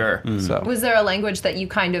is done. Sure. So Was there a language that you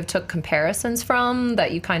kind of took comparisons from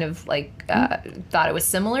that you kind of thought it was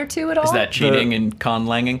similar to at all? Is that cheating and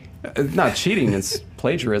conlanging? it's not cheating, it's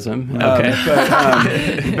plagiarism.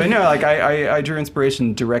 Okay. But no, I drew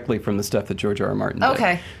inspiration directly from the stuff that George R. R. Martin did.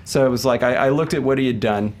 Okay. So it was I looked at what he had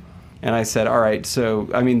done, and I said, all right, so,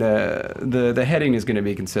 I mean, the heading is going to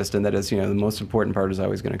be consistent. That is, the most important part is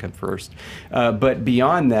always going to come first. But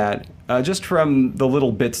beyond that, just from the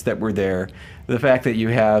little bits that were there, the fact that you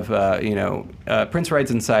have, Prince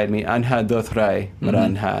rides inside me, Anha Dothrai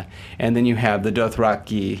Maranha, and then you have the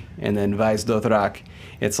Dothraki, and then Vais Dothrak.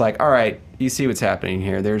 It's like, all right, you see what's happening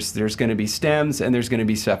here. There's going to be stems, and there's going to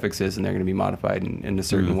be suffixes, and they're going to be modified in a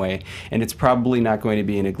certain way. And it's probably not going to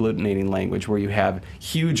be an agglutinating language where you have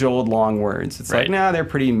huge old long words. It's Right. like, they're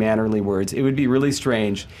pretty mannerly words. It would be really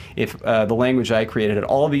strange if the language I created had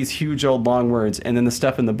all these huge old long words, and then the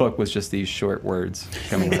stuff in the book was just just these short words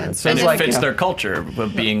coming out. So And it it fits yeah. their culture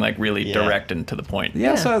of being like really Yeah. direct and to the point.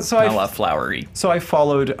 Yeah, so Not a I lot flowery. so I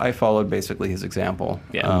followed basically his example.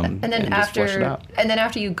 Yeah. And then just fleshed it out.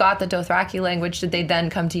 after you got the Dothraki language, did they then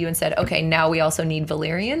come to you and said, okay, now we also need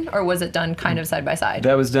Valyrian, or was it done kind of side by side?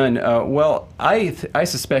 That was done. Well, I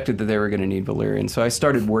suspected that they were going to need Valyrian, so I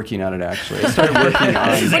started working on it. Actually, I started working on.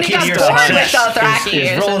 When you Key got to your born success with Dothraki,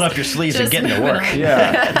 is it's rolling just- up your sleeves and just getting to work.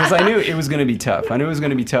 Yeah, because I knew it was going to be tough. I knew it was going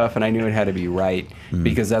to be tough, and I knew it had to be right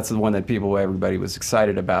because that's the one that everybody was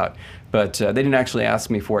excited about. But they didn't actually ask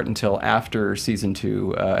me for it until after season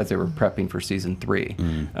 2, as they were prepping for season 3.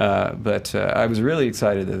 But I was really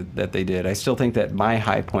excited that they did. I still think that my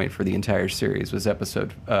high point for the entire series was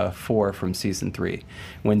episode 4 from season 3,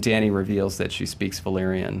 when Dany reveals that she speaks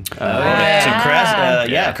Valyrian.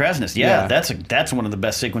 Krasnus. Yeah. That's one of the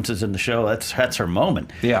best sequences in the show. That's her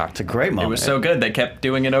moment. Yeah. It's a great moment. It was so good they kept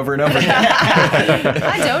doing it over and over again.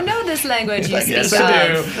 I don't know this language you speak Yes, I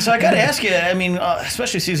of. do. So I got to ask you. I mean,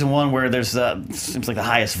 especially season 1, where there's seems like the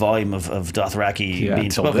highest volume of Dothraki Yeah, being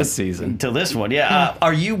until spoken. this season. Until this one, yeah.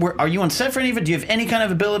 Are you on set for any of it? Do you have any kind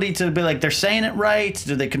of ability to be like they're saying it right?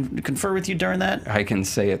 Do they confer with you during that? I can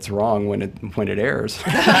say it's wrong when it airs.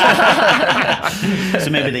 So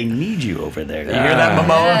maybe they need you over there. You hear that,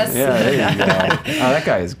 Momoa? Yes. Yeah, there you go. Oh, that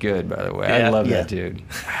guy is good, by the way. I Yeah. love Yeah. that dude.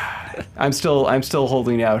 I'm still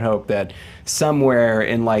holding out hope that somewhere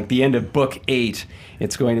in like the end of book 8,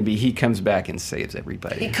 it's going to be he comes back and saves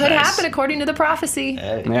everybody. It could Nice. happen according to the prophecy.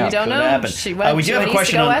 Yeah. You don't Could know. happen. She We do have a east to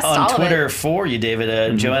question go on, west, all of it. Twitter for you,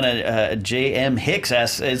 David. Joanna J.M. Hicks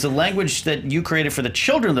asks, is the language that you created for the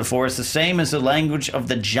children of the forest the same as the language of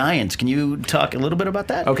the giants? Can you talk a little bit about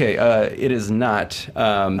that? Okay, it is not. So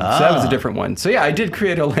that was a different one. So yeah, I did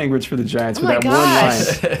create a language for the Giants Oh for my that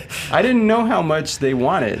gosh. one line. I didn't know how much they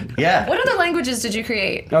wanted. Yeah. What other languages did you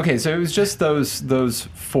create? Okay, so it was just those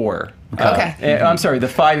 4. Okay. I'm sorry, the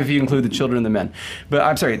 5 if you include the children and the men. But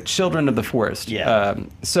I'm sorry, children of the forest. Yeah.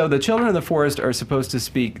 So the children of the forest are supposed to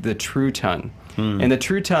speak the true tongue. And the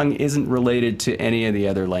true tongue isn't related to any of the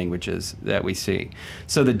other languages that we see.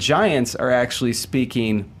 So the giants are actually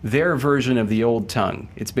speaking their version of the old tongue.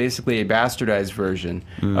 It's basically a bastardized version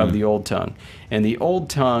of the old tongue. And the old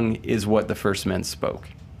tongue is what the first men spoke.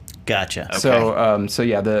 Gotcha. So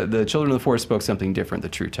yeah, the children of the forest spoke something different, the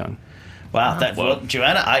true tongue. Wow. Well,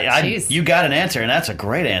 Joanna, Jeez. you got an answer, and that's a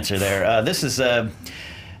great answer there. This is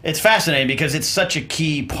it's fascinating because it's such a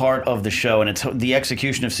key part of the show, and it's the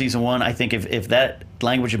execution of season 1. I think if that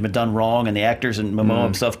language had been done wrong and the actors and Momoa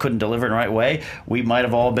himself couldn't deliver it in the right way, we might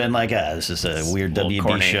have all been like, this is a weird little WB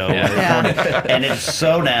corny. show. Yeah. And it's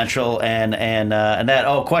so natural. And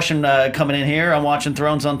that question coming in here on Watching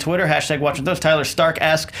Thrones on Twitter, #Watching Thrones. Tyler Stark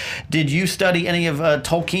asks, did you study any of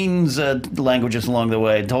Tolkien's languages along the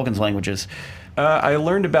way, Tolkien's languages? I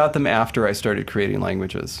learned about them after I started creating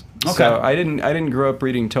languages. Okay. So I didn't grow up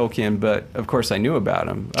reading Tolkien, but of course I knew about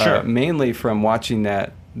him. Sure. Mainly from watching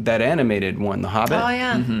that animated one, The Hobbit. Oh,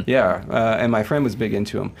 yeah. Yeah, and my friend was big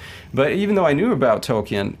into him. But even though I knew about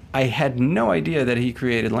Tolkien, I had no idea that he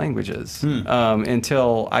created languages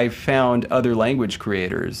until I found other language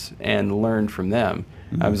creators and learned from them.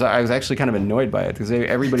 I was actually kind of annoyed by it because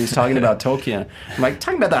everybody's talking about Tolkien. I'm like,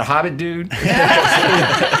 talking about that Hobbit dude,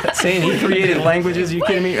 saying he created languages. Are you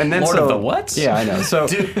kidding me? And then Lord of the what? Yeah, I know. So,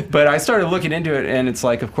 but I started looking into it, and it's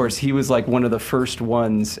like, of course, he was like one of the first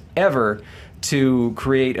ones ever to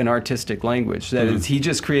create an artistic language. That is, he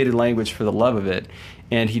just created language for the love of it.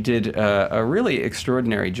 And he did a really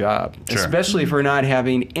extraordinary job, especially for not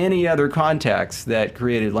having any other contacts that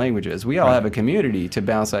created languages. We all have a community to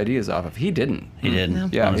bounce ideas off of. He didn't. He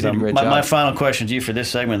didn't. Yeah, he did a great job. My final question to you for this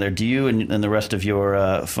segment there, do you and the rest of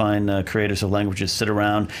your fine creators of languages sit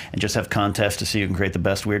around and just have contests to see who can create the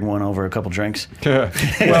best weird one over a couple drinks? Well,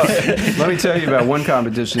 let me tell you about one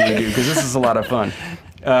competition we do, because this is a lot of fun.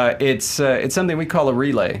 It's something we call a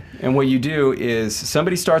relay. And what you do is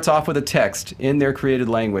somebody starts off with a text in their created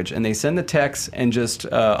language, and they send the text and just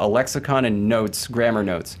a lexicon and notes, grammar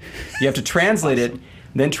notes. You have to translate it,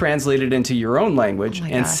 then translate it into your own language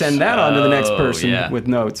and gosh. send that on to the next person yeah. with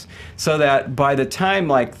notes. So that by the time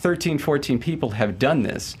like 13, 14 people have done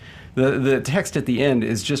this, the text at the end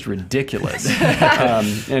is just ridiculous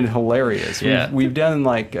and hilarious. Yeah. We've done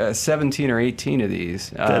like 17 or 18 of these.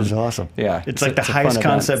 That's awesome. Yeah. It's like the a fun highest event.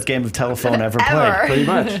 concept game of telephone ever Ever. played. Pretty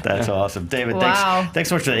much. That's awesome. David, Wow. thanks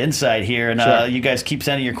so much for the insight here. And Sure. you guys keep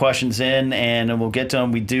sending your questions in, and we'll get to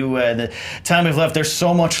them. We do, the time we've left, there's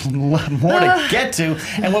so much more to get to.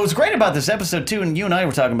 And what was great about this episode, too, and you and I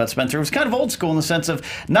were talking about, Spencer, it was kind of old school in the sense of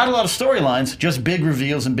not a lot of storylines, just big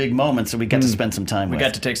reveals and big moments that we got to spend some time We with.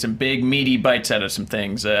 got to take some big, meaty bites out of some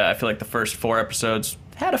things. I feel like the first 4 episodes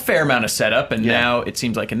had a fair amount of setup, and now it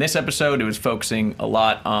seems like in this episode it was focusing a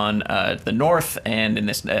lot on the North, and in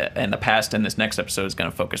this and the past. And this next episode is going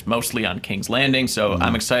to focus mostly on King's Landing. So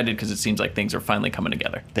I'm excited because it seems like things are finally coming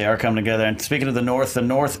together. They are coming together. And speaking of the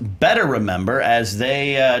North better remember as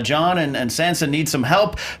they, John and Sansa need some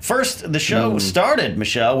help. First, the show started,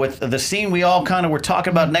 Michelle, with the scene we all kind of were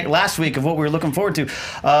talking about last week of what we were looking forward to.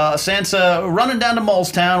 Sansa running down to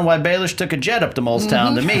Molestown while Baelish took a jet up to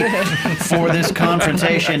Molestown to meet for this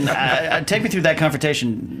confrontation. Take me through that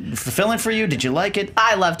confrontation. Fulfilling for you? Did you like it?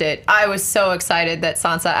 I loved it. I was so excited that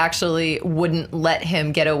Sansa actually wouldn't let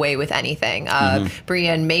him get away with anything.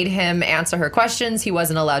 Brienne made him answer her questions. He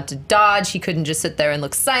wasn't allowed to dodge. He couldn't just sit there and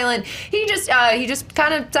look silent. He just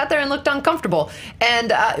kind of sat there and looked uncomfortable.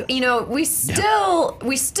 And we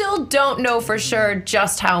still don't know for sure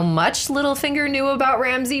just how much Littlefinger knew about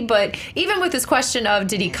Ramsay. But even with this question of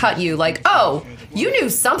did he cut you? Like, oh, you knew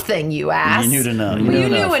something, you ass. You knew to know. You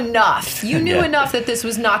knew enough. You knew enough that this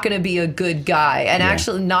was not going to be a good guy. And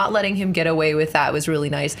actually not letting him get away with that was really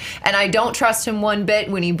nice. And I don't trust him one bit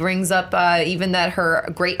when he brings up even that her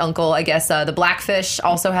great uncle, I guess, the Blackfish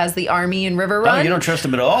also has the army in River Run. Oh, you don't trust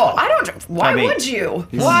him at all. I don't. Why would you?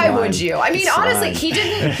 Why would you? I mean, honestly, swine. he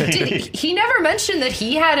didn't. He never mentioned that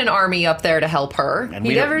he had an army up there to help her. And He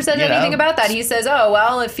we never don't- said you know. anything about that. He says, "Oh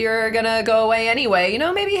well, if you're gonna go away anyway,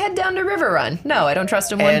 maybe head down to River Run." No, I don't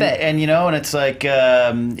trust him one bit. And it's like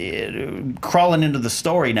crawling into the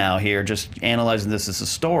story now here, just analyzing this as a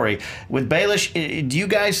story. With Baelish, do you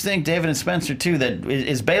guys think, David and Spencer too, that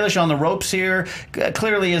is Baelish on the ropes here?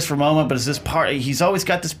 Clearly is for a moment, but is this part, he's always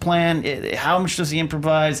got this plan. How much does he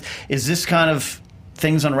improvise? Is this kind of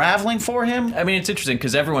things unraveling for him? I mean, it's interesting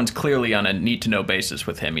because everyone's clearly on a need-to-know basis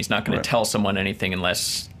with him. He's not going to tell someone anything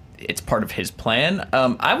unless it's part of his plan.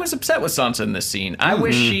 I was upset with Sansa in this scene. I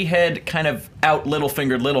wish she had kind of out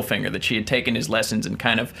Littlefinger, that she had taken his lessons and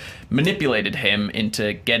kind of manipulated him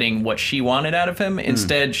into getting what she wanted out of him.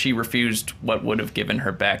 Instead, she refused what would have given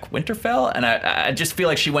her back Winterfell, and I just feel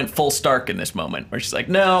like she went full Stark in this moment, where she's like,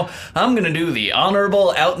 no, I'm going to do the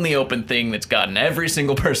honorable, out-in-the-open thing that's gotten every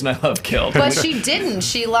single person I love killed. But she didn't.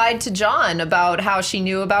 She lied to John about how she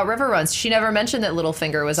knew about River Runs. She never mentioned that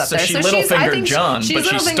Littlefinger was up So there. she Littlefingered John, but she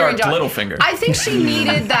Littlefingered Starked John. Littlefinger. I think she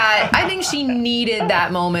needed that. I think she needed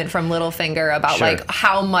that moment from Littlefinger about Sure. like,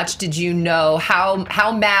 how much did you know?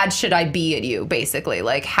 How mad should I be at you? Basically,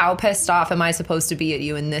 like, how pissed off am I supposed to be at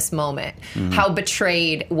you in this moment? How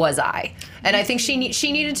betrayed was I? And I think she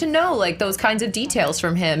needed to know like those kinds of details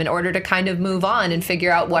from him in order to kind of move on and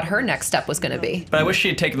figure out what her next step was going to be. But I wish she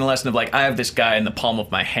had taken the lesson of like, I have this guy in the palm of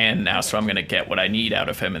my hand now, so I'm going to get what I need out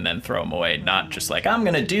of him and then throw him away. Not just like, I'm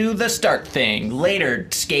going to do the Stark thing later,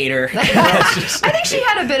 skater. I think she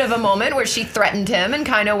had a bit of a moment where she threatened him and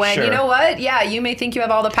kind of went, Sure. you know what? Yeah, you may think you have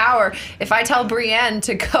all the power. If I tell Brienne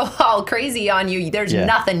to go all crazy on you, there's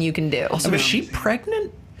nothing you can do. So was she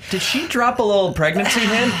pregnant? Did she drop a little pregnancy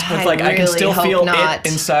hint with like, I can really still hope feel not.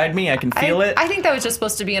 it inside me, I can feel it? I think that was just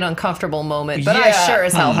supposed to be an uncomfortable moment, but I sure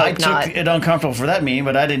as hell I hope not. took it uncomfortable for that meeting,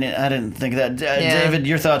 but I didn't think that. David,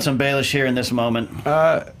 your thoughts on Baelish here in this moment?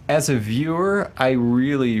 As a viewer, I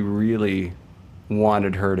really, really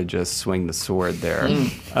wanted her to just swing the sword there.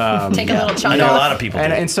 Take a little I chunk know off. a lot of people do.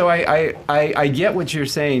 And so I get what you're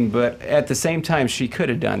saying, but at the same time, she could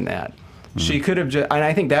have done that. She could have just, and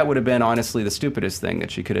I think that would have been honestly the stupidest thing that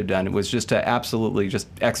she could have done. It was just to absolutely just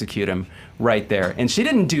execute him right there. And she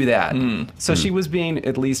didn't do that. So she was being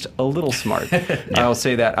at least a little smart. I'll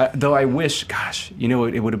say that. Though I wish, gosh, it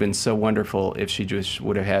would have been so wonderful if she just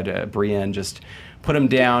would have had Brienne just put him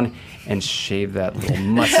down and shave that little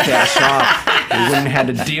mustache off. We wouldn't have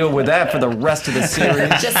had to deal with that for the rest of the series.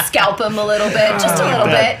 Just scalp him a little bit, just a little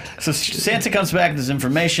bit. So Sansa comes back with this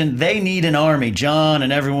information. They need an army. John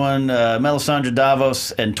and everyone, Melisandre,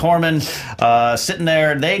 Davos, and Tormund sitting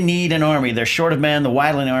there. They need an army. They're short of men. The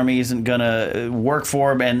Wildling army isn't going to work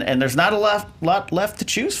for them. And there's not a lot left to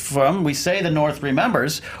choose from. We say the North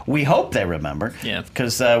remembers. We hope they remember. Yeah.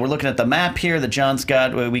 Because we're looking at the map here that John's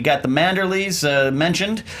got. We got the Manderleys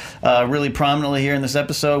mentioned really prominently here in this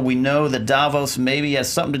episode. We know that Davos maybe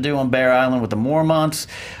has something to do on Bear Island with the Mormonts.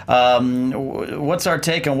 What's our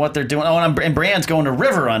take on what they're doing? Oh, and Brienne's going to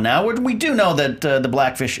River Run now. We do know that the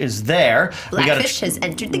Blackfish is there. Blackfish has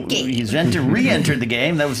entered the game. He's re-entered the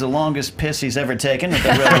game. That was the longest piss he's ever taken at the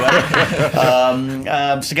Red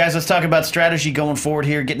Wedding. So, guys, let's talk about strategy going forward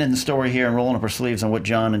here, getting in the story here and rolling up our sleeves on what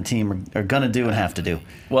John and team are going to do and have to do.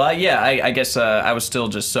 Well, yeah, I guess I was still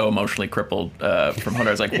just so emotionally crippled from Hodor.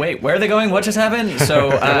 I was like, wait, where are they going? What just happened?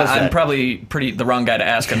 So I'm probably the wrong guy to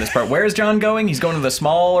ask on this part. Where is Jon going? He's going to the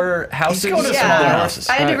smaller houses? He's going to the Yeah. smaller houses.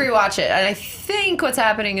 I had to rewatch it, and I think what's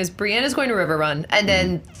happening is Brienne is going to Riverrun, and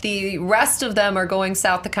then the rest of them are going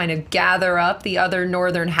south to kind of gather up the other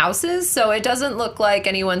northern houses. So it doesn't look like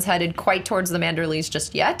anyone's headed quite towards the Manderleys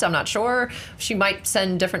just yet. I'm not sure. She might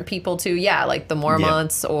send different people to, like the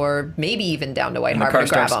Mormonts, or maybe even down to White And the Harbor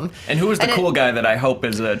to grab Karstarks. them. And who was the And cool guy that I hope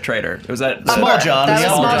is a traitor? Was that Small John. That the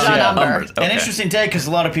was Umber. Small John Yeah. Umber. Umbers, okay. An interesting take, because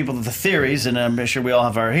a lot of people, the theories, and I'm sure we all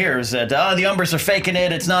have our hears, that the Umbers are faking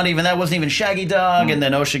it. It's not even, that wasn't even Shaggy Dog, and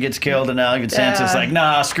then Osha gets killed, and now even Sansa's like,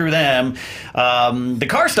 nah, screw them. The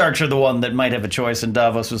Karstarks are the one that might have a choice, and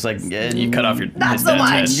Davos was like, You cut off your Not his so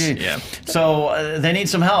dad's much. head. Yeah. So they need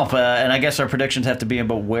some help, and I guess our predictions have to be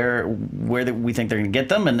about where we think they're going to get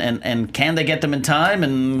them, and can they get them in time,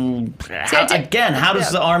 and how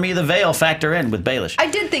does the Army of the Vale factor in with Baelish? I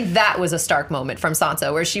did think that was a Stark moment from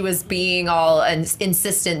Sansa, where she was being all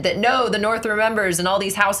insistent that no, the North remembers, and all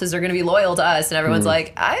these houses are going to be loyal to us, and everyone's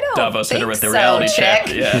like, I don't Davos hit think her with the so, reality check.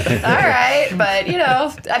 chick. Yeah. All right,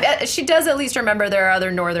 but she does at least remember there are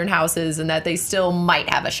other northern houses, and that they still might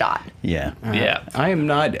have a shot. Yeah. Yeah. I am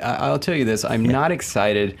not. I'll tell you this. I'm not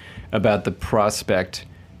excited about the prospect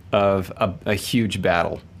of a huge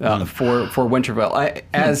battle for Winterfell.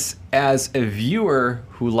 As a viewer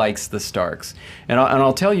who likes the Starks, and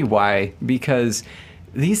I'll tell you why. Because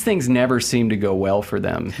these things never seem to go well for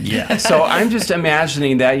them. Yeah. So I'm just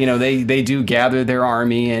imagining that they do gather their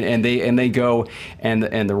army and they go and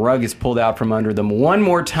the rug is pulled out from under them one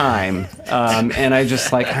more time. And I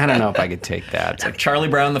just I don't know if I could take that. It's like Charlie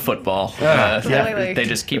Brown the football. Really. They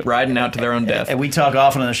just keep riding out to their own death. And we talk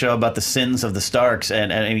often on the show about the sins of the Starks,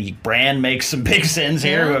 and Bran makes some big sins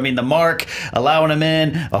here. Yeah. I mean, the Mark allowing him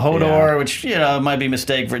in, a Hodor, Yeah. which might be a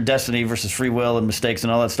mistake for destiny versus free will and mistakes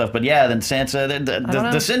and all that stuff. But yeah, then Sansa,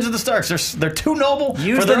 the sins of the Starks, they're too noble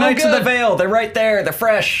Use for the their own Knights of the good. Vale. They're right there. They're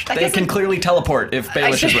fresh. I They guess can it- clearly teleport if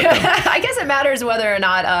Baelish is with them. I guess it matters whether or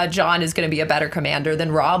not Jon is going to be a better commander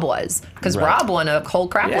than Robb was, because Robb won a whole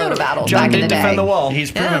crap load of battles Jon back in did the day. defend the wall. He's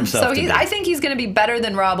proven Yeah, himself. so to be. I think he's going to be better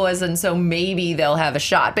than Robb was, and so maybe they'll have a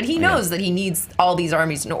shot. But he knows that he needs all these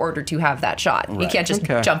armies in order to have that shot. He can't just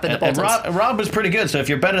Okay. jump into And Bolton's. Rob was pretty good. So if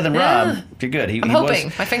you're better than Yeah. Rob, you're good. I'm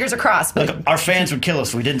hoping. My fingers are crossed. But Our fans would kill us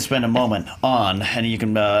if we didn't spend a moment on, and you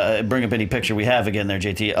can bring up any picture we have again there,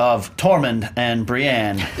 JT, of Tormund and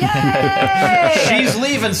Brienne. yay! She's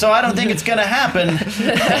leaving, so I don't think it's going to happen.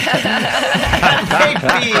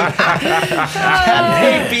 That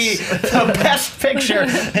may be the best picture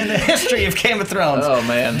in the history of Game of Thrones. Oh,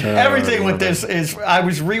 man. Everything with this is. I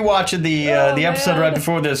was rewatching the episode man. right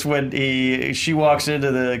before this when she walks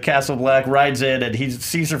into the Castle Black, rides in, and he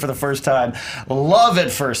sees her for the first time. Love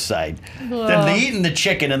at first sight. Then eating the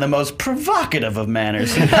chicken in the most provocative of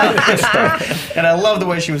manners. And I love the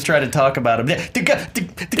way she was trying to talk about him. The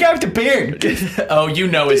guy with the beard. Oh, you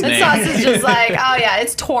know his And name. Sauce is just like, oh yeah,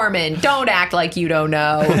 it's Tormund. Don't act like you don't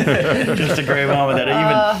know. Just a great moment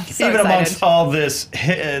that So even amongst excited. all this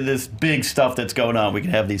big stuff that's going on, we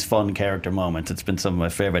can have these fun character moments. It's been some of my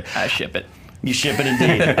favorite. I ship it. You ship it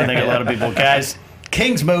indeed. I think a lot of people, guys.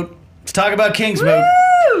 Kingsmoot. Let's talk about Kingsmoot.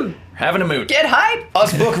 Woo! Having a moot. Get hype.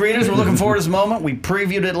 Us book readers, we're looking forward to this moment. We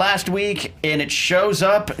previewed it last week, and it shows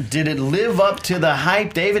up. Did it live up to the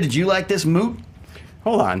hype? David, did you like this moot?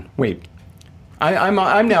 Hold on, wait. I'm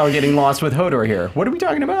now getting lost with Hodor here. What are we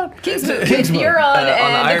talking about? Kingsmoot. Euron on the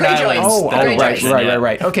and the Iron Greyjoys. Islands. Oh, The That right, Greyjoys.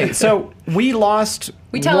 right. Okay, so we lost.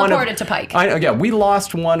 We one of- teleported to Pike. we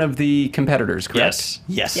lost one of the competitors, correct?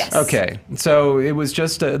 Yes. Yes. Okay, so it was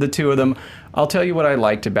just the two of them. I'll tell you what I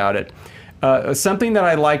liked about it. Something that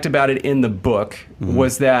I liked about it in the book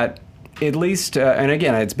was that, at least, and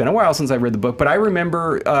again, it's been a while since I read the book, but I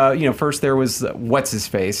remember, first there was what's his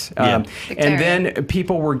face, and then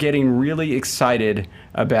people were getting really excited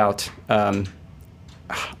about.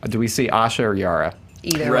 Do we see Asha or Yara?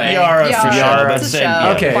 Either Right. way. Yara for Yara, It's a but show. yeah.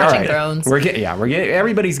 Okay, all Watching right. Thrones.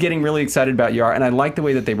 Everybody's getting really excited about Yara, and I like the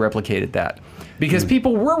way that they replicated that. Because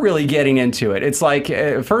people were really getting into it. It's like,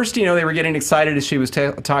 first, they were getting excited as she was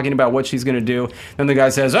talking about what she's going to do. Then the guy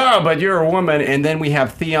says, oh, but you're a woman. And then we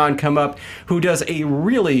have Theon come up, who does a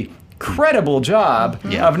really credible job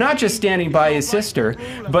of not just standing by his sister,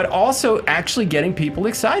 but also actually getting people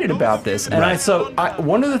excited about this. And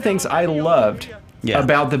one of the things I loved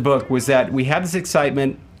about the book was that we had this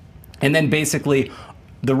excitement, and then basically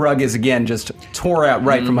the rug is again just tore out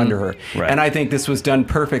right from under her. Right. And I think this was done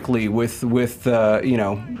perfectly with the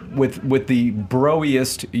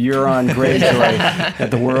broiest Euron Greyjoy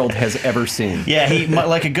that the world has ever seen. Yeah, he,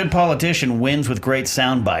 like a good politician, wins with great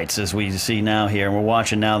sound bites, as we see now here. And we're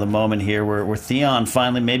watching now the moment here where Theon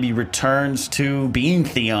finally maybe returns to being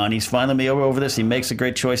Theon. He's finally over this. He makes a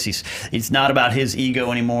great choice. He's not about his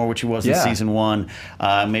ego anymore, which he was in season 1.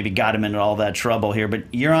 Maybe got him into all that trouble here.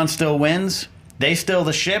 But Euron still wins. They steal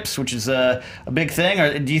the ships, which is a big thing.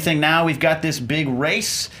 Or do you think now we've got this big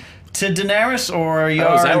race to Daenerys, or is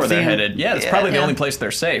that where they're headed? Yeah, it's probably the only place they're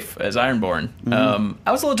safe as Ironborn.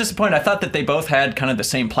 I was a little disappointed. I thought that they both had kind of the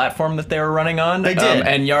same platform that they were running on. They did.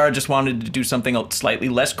 And Yara just wanted to do something slightly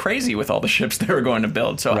less crazy with all the ships they were going to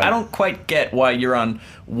build. So I don't quite get why Euron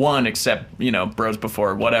won, except, bros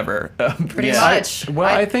before, whatever. Pretty much.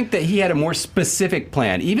 I think that he had a more specific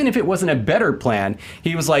plan. Even if it wasn't a better plan,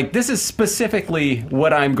 he was like, this is specifically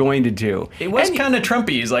what I'm going to do. It was kind of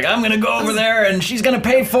Trumpy. He's like, I'm going to go over there, and she's going to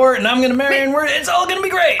pay for it, and I'm going to marry her, and it's all going to be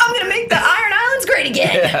great. I'm going to make the Iron Islands great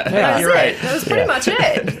again. Yeah, you're right. That was pretty much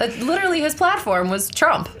it. Literally, his platform was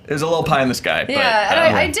Trump. It was a little pie in the sky. Yeah,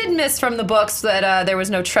 and I did miss from the books that there was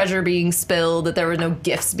no treasure being spilled, that there were no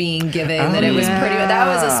gifts being given, that it was pretty. That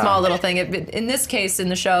was a small little thing. In this case, in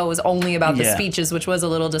the show, it was only about the speeches, which was a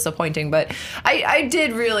little disappointing. But I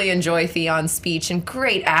did really enjoy Theon's speech, and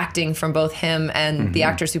great acting from both him and the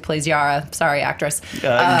actress who plays Yara. Sorry, actress.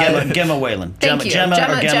 Gemma Whalen. Thank you. Gemma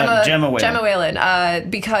Whalen. Gemma Whalen.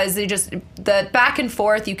 Because they just, the back and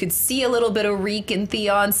forth, you could see a little bit of Reek in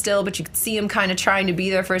Theon still, but you could see him kind of trying to be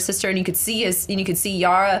there for his sister, and you could see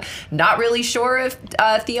Yara not really sure if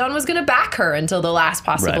Theon was going to back her until the last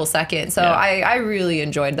possible second. So I really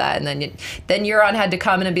enjoyed that. And then Euron had to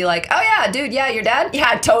come in and be like, oh yeah, dude, yeah, your dad? Yeah,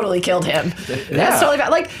 I totally killed him. That's totally bad.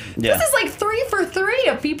 Like, this is like 3 for 3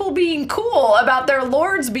 of people being cool about their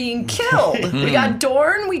lords being killed. We got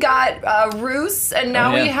Dorne, we got Roose, and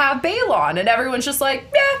now we have Balon, and everyone's just like,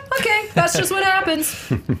 yeah, okay, that's just what happens.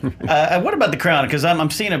 What about the crown? Because I'm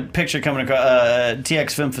seeing a picture coming across.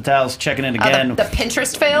 TX Femme Fatale's checking in again. The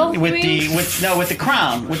Pinterest fail? With the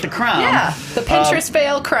crown. With the crown. Yeah, the Pinterest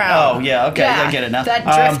fail crown. Oh, yeah, okay, I get it now. That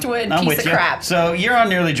driftwood piece of crap. So Euron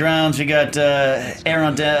nearly drowns. You got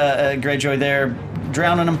Aeron Greyjoy there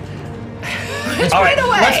drowning him. All right,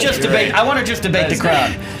 let's just debate. I want to just debate the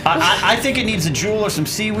crown. I think it needs a jewel or some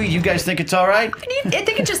seaweed. You guys think it's all right? I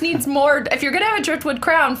think it just needs more. If you're gonna have a driftwood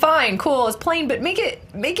crown, fine, cool, it's plain, but make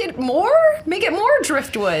it more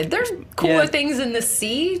driftwood. There's cooler things in the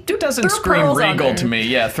sea. It doesn't scream regal to me.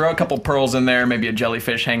 Yeah, throw a couple pearls in there, maybe a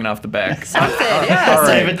jellyfish hanging off the back. Something, yeah. All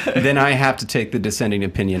right, then I have to take the dissenting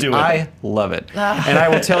opinion. Do it. I love it, and I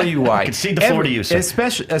will tell you why. Concede the floor to you, sir.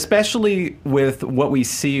 Especially with what we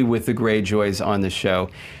see with the Greyjoys on the show.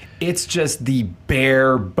 It's just the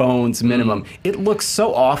bare bones minimum. It looks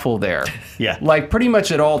so awful there. Yeah. Like pretty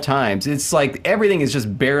much at all times. It's like everything is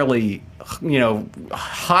just barely,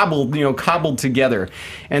 cobbled together.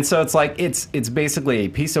 And so it's like it's basically a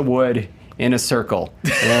piece of wood in a circle.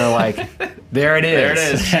 And they're like, there it is. There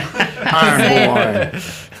it is.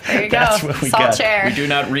 Ironborn. There you go. That's what we Salt got. chair. We do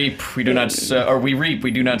not reap, we do not sow, or we reap, we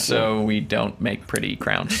do not sow, we don't make pretty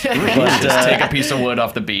crowns. But, Just take a piece of wood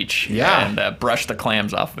off the beach and brush the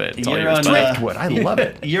clams off of it. It's all You're yours. on, Driftwood. I love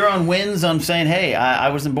it. Euron wins on saying, hey, I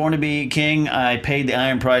wasn't born to be king. I paid the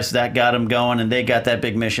iron price. That got him going, and they got that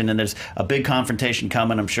big mission, and there's a big confrontation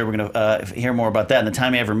coming. I'm sure we're going to hear more about that in the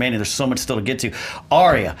time you have remaining. There's so much still to get to.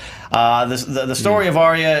 Arya. The story of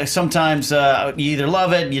Arya, sometimes you either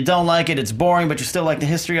love it, you don't like it, it's boring, but you still like the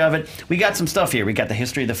history of it. We got some stuff here. We got the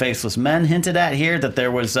history of the Faceless Men hinted at here, that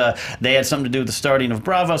there was they had something to do with the starting of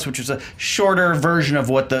Braavos, which is a shorter version of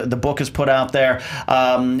what the book has put out there.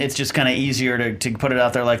 It's just kind of easier to put it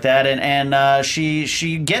out there like that. And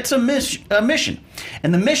she gets a mission,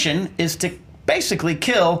 and the mission is to basically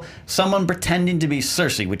kill someone pretending to be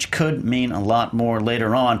Cersei, which could mean a lot more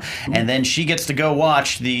later on. And then she gets to go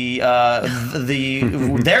watch their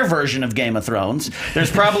version of Game of Thrones.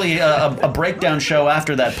 There's probably a breakdown show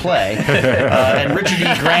after that play, and Richard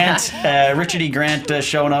E. Grant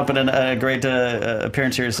showing up in a great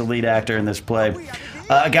appearance here as the lead actor in this play.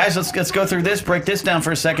 Guys, let's go through this. Break this down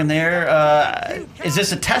for a second. There, is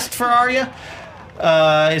this a test for Arya?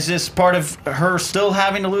 Is this part of her still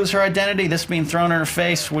having to lose her identity? This being thrown in her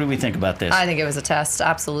face? What do we think about this? I think it was a test,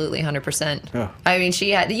 absolutely, 100%. Oh. I mean,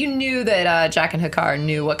 you knew that Jack and Hakkar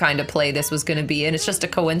knew what kind of play this was going to be, and it's just a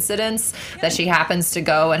coincidence that she happens to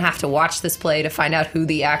go and have to watch this play to find out who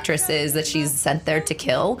the actress is that she's sent there to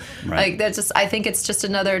kill. Right. Like, that's just, I think it's just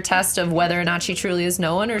another test of whether or not she truly is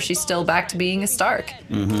known or she's still back to being a Stark.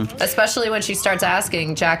 Mm-hmm. Especially when she starts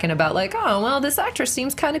asking Jaqen about, like, oh, well, this actress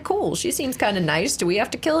seems kind of cool. She seems kind of nice. Do we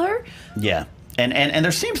have to kill her? Yeah. And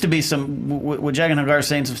there seems to be some, with Jaqen H'ghar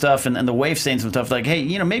saying some stuff and the Waif saying some stuff like,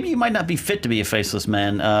 hey, maybe you might not be fit to be a faceless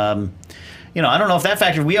man. I don't know if that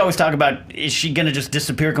factor. We always talk about, is she going to just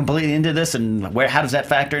disappear completely into this, and how does that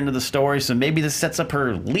factor into the story? So maybe this sets up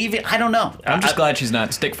her leaving. I don't know. I'm just glad she's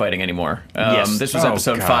not stick fighting anymore. Yes. This was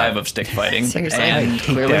episode 5 of stick fighting, Seriously. and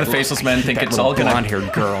clearly the faceless men think it's all going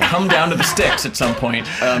blonde-haired girl. to come down to the sticks at some point.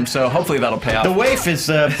 So hopefully that'll pay off. The Waif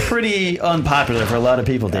is pretty unpopular for a lot of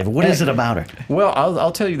people, David. What is it about her? Well,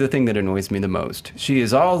 I'll tell you the thing that annoys me the most. She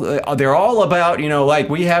is all, they're all about, like,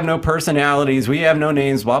 we have no personalities, we have no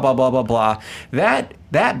names, blah, blah, blah, blah, blah.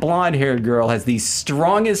 That blonde-haired girl has the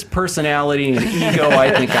strongest personality and ego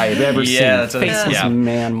I think I have ever seen. That's Faceless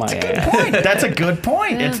man, my ass. That's a good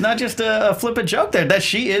point. Yeah. It's not just a flippant joke there. That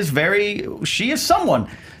she is someone.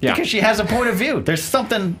 Yeah. Because she has a point of view. There's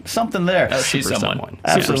something there. Oh, she's someone.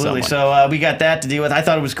 Absolutely. So we got that to deal with. I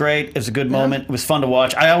thought it was great. It was a good moment. It was fun to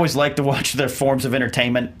watch. I always like to watch their forms of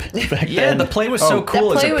entertainment back then. The play was so cool.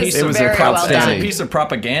 That play was very well It's done. a piece of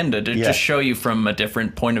propaganda to just show you from a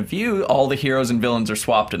different point of view. All the heroes and villains are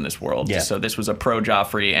swapped in this world. Yeah. So this was a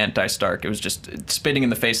pro-Joffrey, anti-Stark. It was just spitting in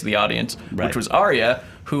the face of the audience, Right. which was Arya,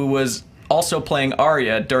 who was also playing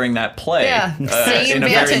Arya during that play. Yeah, same in a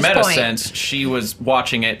very vantage meta point. sense, she was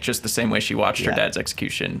watching it just the same way she watched her dad's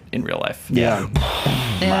execution in real life. Yeah.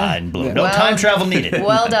 Mind blown. No Well, time travel needed.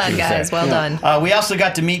 Well done, guys. Well done. We also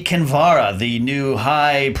got to meet Kinvara, the new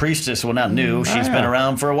high priestess. Well, not new. She's been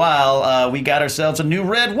around for a while. We got ourselves a new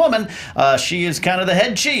red woman. She is kind of the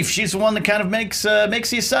head chief. She's the one that kind of makes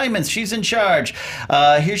the assignments. She's in charge.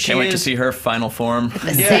 Here she Can't wait is. to see her final form.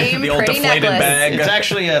 The same the old pretty deflated necklace. bag. It's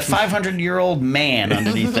actually a 500-year-old man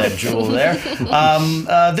underneath that jewel there.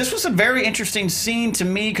 This was a very interesting scene to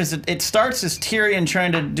me because it starts as Tyrion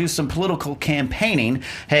trying to do some political campaigning.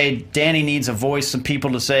 Hey, Dany needs a voice, some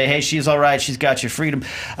people to say, hey, she's all right, she's got your freedom.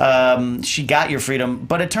 She got your freedom.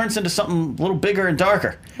 But it turns into something a little bigger and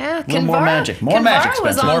darker. Yeah, a little more magic. More magic, Kinvara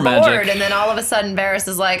was Spencer. on More board, magic. and then all of a sudden Varys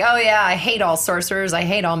is like, oh yeah, I hate all sorcerers, I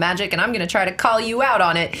hate all magic, and I'm going to try to call you out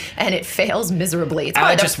on it, and it fails miserably. It's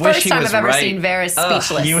probably I the just wish first he time was I've ever right. seen Varys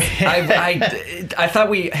speechless. I thought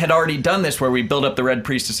we had already done this where we build up the Red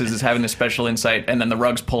Priestesses as having this special insight, and then the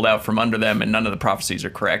rug's pulled out from under them, and none of the prophecies are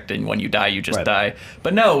correct, and when you die, you just Right. die.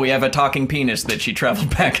 But no, we have a talking penis that she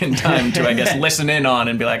traveled back in time to, I guess, listen in on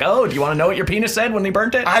and be like, oh, do you want to know what your penis said when he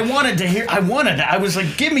burnt it? I was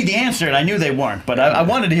like, give me the answer, and I knew they weren't, but I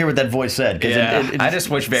wanted to hear what that voice said. 'Cause I just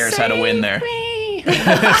wish Varys had a win there. What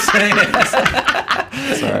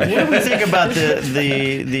do we think about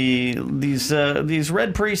these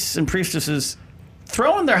red priests and priestesses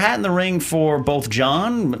throwing their hat in the ring for both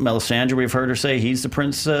Jon, Melisandre, we've heard her say he's the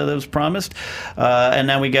prince that was promised, and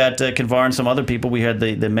now we got Kinvara and some other people. We had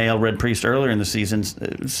the male red priest earlier in the season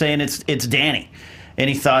saying it's Dany.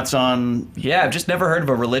 Any thoughts on? Yeah, I've just never heard of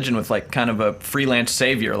a religion with like kind of a freelance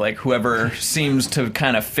savior. Like whoever seems to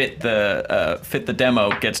kind of fit the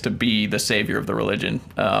demo gets to be the savior of the religion.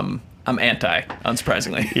 I'm anti,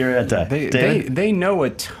 unsurprisingly. You're anti. They know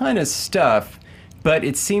a ton of stuff, but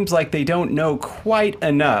it seems like they don't know quite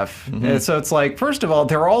enough. And so it's like, first of all,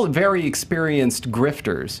 they're all very experienced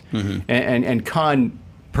grifters and con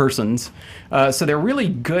persons. So they're really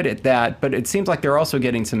good at that, but it seems like they're also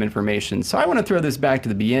getting some information. So I want to throw this back to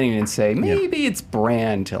the beginning and say, maybe it's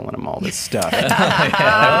Bran telling them all this stuff.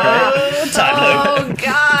 Oh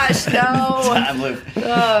gosh, no. Time loop.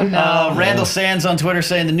 Oh no. Randall Sands on Twitter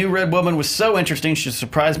saying the new Red Woman was so interesting, she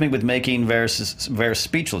surprised me with making Varys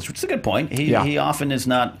speechless, which is a good point. He often is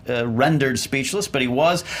not rendered speechless, but he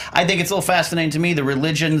was. I think it's a little fascinating to me, the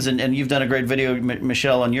religions, and you've done a great video,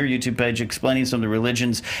 Michelle, on your YouTube page explaining some of the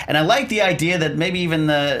religions. And I like the idea that maybe even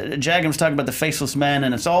Jaqen's talking about the faceless men,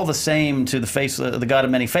 and it's all the same to the god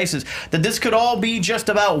of many faces, that this could all be just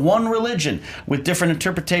about one religion with different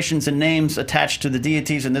interpretations and names attached to the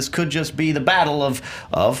deities, and this could just be the battle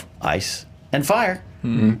of ice and fire.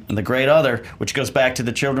 And the great other, which goes back to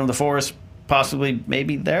the children of the forest. Possibly,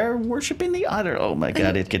 maybe they're worshiping the other. Oh my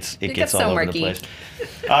God, it gets gets all so over murky. the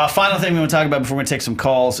place. Final thing we want to talk about before we take some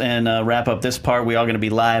calls and wrap up this part. We are going to be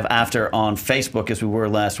live after on Facebook as we were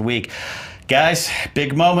last week. Guys,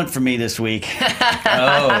 big moment for me this week.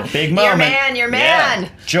 Oh, Big moment. Your man. Yeah.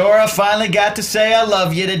 Jorah finally got to say I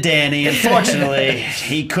love you to Dany. Unfortunately,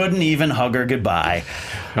 he couldn't even hug her goodbye.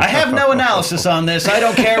 I have no analysis on this. I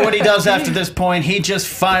don't care what he does after this point. He just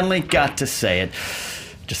finally got to say it.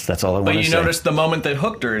 Just that's all I want to but say. you noticed the moment that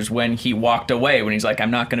hooked her is when he walked away, when he's like,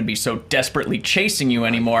 I'm not going to be so desperately chasing you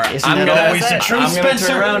anymore. Isn't I'm that gonna, always the truth, I'm gonna Spencer?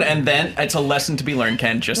 turn around, and then it's a lesson to be learned,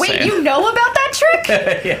 Ken, just Wait, saying. you know about that trick?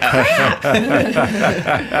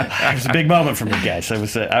 It was a big moment for me, guys.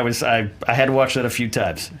 I had to watch that a few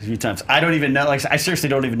times. I don't even know. Like, I seriously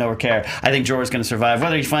don't even know or care. I think Jorah's going to survive,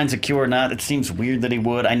 whether he finds a cure or not. It seems weird that he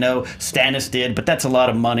would. I know Stannis did, but that's a lot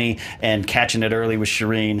of money, and catching it early with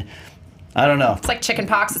Shireen. I don't know. It's like chicken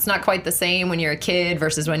pox. It's not quite the same when you're a kid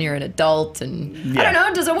versus when you're an adult. And Yeah. I don't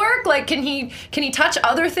know. Does it work? Like, can he touch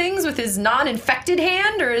other things with his non-infected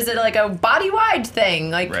hand, or is it like a body-wide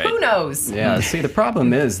thing? Like, Right. who knows? Yeah, see, the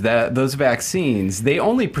problem is that those vaccines, they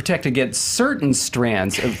only protect against certain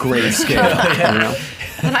strands of grayscale. You know?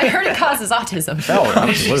 And I heard it causes autism. Oh,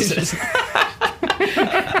 absolutely.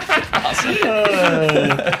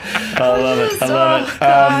 I love it. I love it.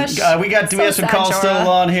 Gosh. We have So some sad, calls still Jorah.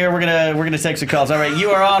 on here. We're gonna take some calls. All right, you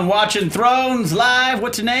are on Watching Thrones live.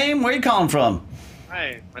 What's your name? Where are you calling from?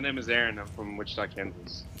 Hi, my name is Aaron. I'm from Wichita,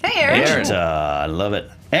 Kansas. Hey, Aaron. Aaron. I love it.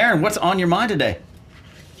 Aaron, what's on your mind today?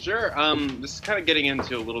 Sure. This is kind of getting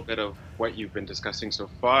into a little bit of what you've been discussing so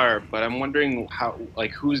far, but I'm wondering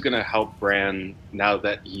who's gonna help Bran now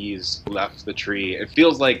that he's left the tree? It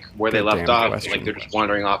feels like where they Good left damn off, question. like they're just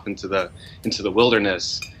wandering off into the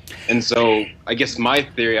wilderness. And so I guess my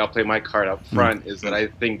theory, I'll play my card up front, is that I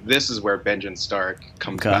think this is where Benjen Stark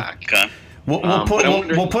comes Okay. back. We'll but I'm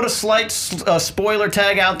wondering- put a slight spoiler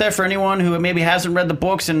tag out there for anyone who maybe hasn't read the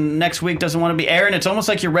books and next week doesn't want to be. Aaron, it's almost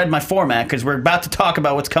like you read my format because we're about to talk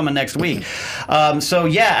about what's coming next week. So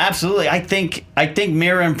yeah, absolutely. I think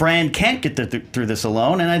Mira and Bran can't get through this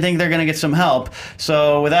alone, and I think they're going to get some help.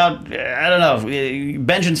 So without, I don't know,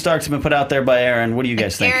 Benjen Stark's been put out there by Aaron. What do you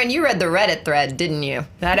guys think? Aaron, you read the Reddit thread, didn't you?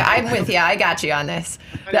 I'm with you. I got you on this.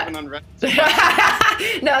 Not even on Reddit.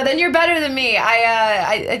 No, then you're better than me.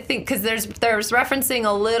 I think because there's referencing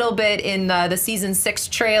a little bit in the season 6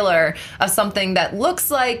 trailer of something that looks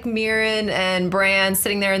like Mirren and Bran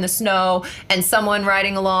sitting there in the snow and someone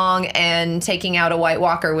riding along and taking out a White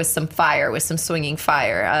Walker with some fire, with some swinging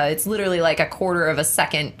fire. It's literally like a quarter of a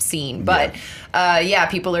second scene, but yeah,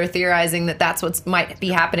 people are theorizing that that's what might be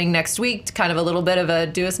happening next week. Kind of a little bit of a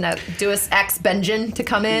Deus Ex Benjen to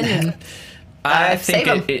come in and. I think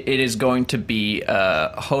save him. it is going to be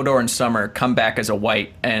Hodor and Summer come back as a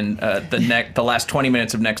white, and the last 20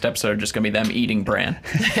 minutes of next episode are just going to be them eating Bran.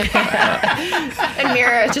 And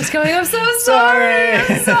Mira just going, I'm so sorry.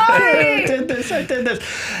 I'm sorry. I did this.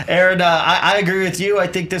 Aaron, I agree with you. I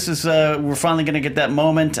think this is we're finally going to get that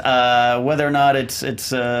moment. Whether or not it's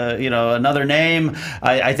another name,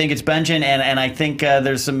 I think it's Benjen, and I think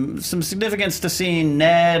there's some significance to seeing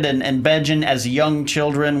Ned and Benjen as young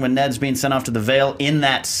children when Ned's being sent off to the Vale in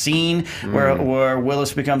that scene where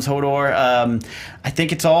Willis becomes Hodor. I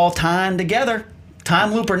think it's all timed together,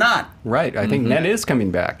 time loop or not. Right, I think Ned is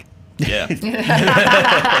coming back. Yeah.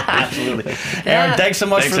 Absolutely. Aaron, thanks so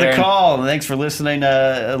much Thanks, for the Aaron. call. And thanks for listening.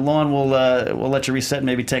 Lon, we'll let you reset and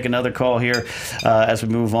maybe take another call here as we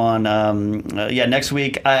move on. Next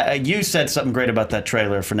week, you said something great about that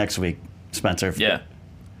trailer for next week, Spencer. Yeah.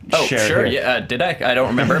 Oh, Share it sure. here. Yeah, did I? I don't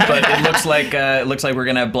remember, but it looks like we're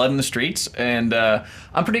gonna have blood in the streets, and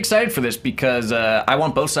I'm pretty excited for this because I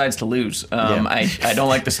want both sides to lose. I don't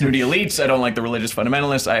like the snooty elites. I don't like the religious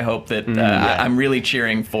fundamentalists. I hope that I'm really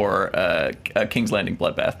cheering for a King's Landing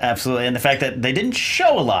bloodbath. Absolutely. And the fact that they didn't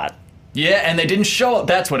show a lot. Yeah, and they didn't show.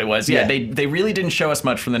 That's what it was. Yeah, Yeah. they really didn't show us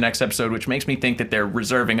much from the next episode, which makes me think that they're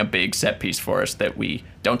reserving a big set piece for us that we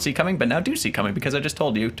don't see coming, but now do see coming because I just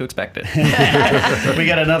told you to expect it. We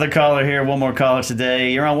got another caller here. One more caller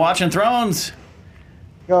today. You're on Watching Thrones.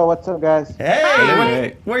 Yo, what's up, guys?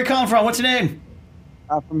 Hey, where are you calling from? What's your name?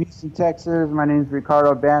 I'm from Houston, Texas. My name's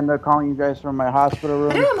Ricardo Banda, calling you guys from my hospital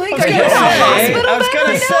room. I'm like, I are you in the hospital was bed gonna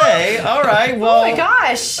right now? say, all right, well, Oh my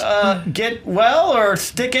gosh. get well or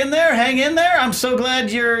stick in there, hang in there. I'm so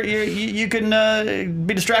glad you can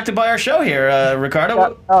be distracted by our show here,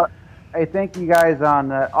 Ricardo. I thank you guys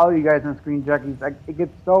all you guys on Screen Junkies. It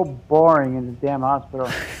gets so boring in this damn hospital.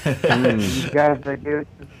 You guys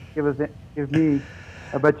give me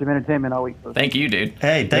a bunch of entertainment all week. Thank you, dude.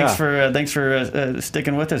 Hey, thanks for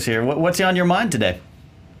sticking with us here. What's on your mind today?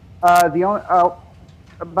 About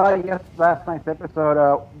last night's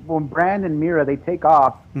episode, when Bran and Mira they take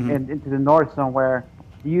off into the north somewhere,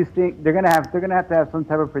 do you think they're gonna have to have some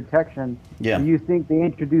type of protection? Yeah. Do you think they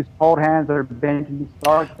introduced cold hands or Benjamin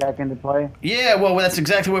Stark back into play? Yeah, well, that's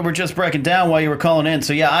exactly what we're just breaking down while you were calling in.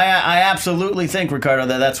 So, yeah, I absolutely think, Ricardo,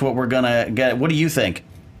 that's what we're going to get. What do you think?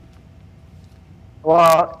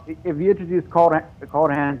 Well, if you introduce cold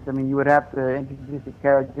hands, I mean, you would have to introduce the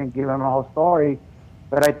character and give him a whole story.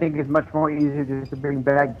 But I think it's much more easier just to bring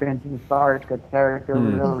back Benjamin Stark, a character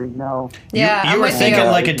we already know. Yeah, you I'm were with thinking you.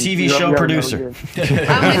 like a TV show producer. I'm with you.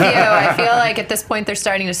 I feel like at this point they're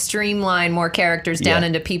starting to streamline more characters down Yeah.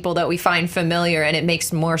 into people that we find familiar, and it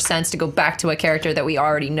makes more sense to go back to a character that we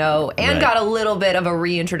already know and Right. got a little bit of a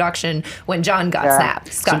reintroduction when John got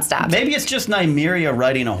stabbed. Maybe it's just Nymeria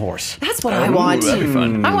riding a horse. That's what I want. that'd be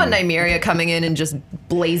fun. I want Nymeria coming in and just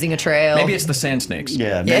blazing a trail. Maybe it's the Sand Snakes.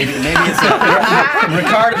 Yeah, maybe it's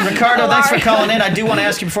Ricardo, thanks for calling in. I do want to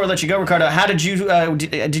ask you before I let you go, Ricardo. How did you how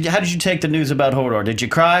did you take the news about Hodor? Did you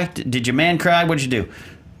cry? Did your man cry? What did you do?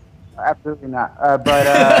 Absolutely not. I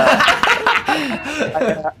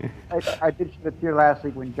did shed a tear last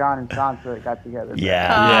week when John and Sansa got together.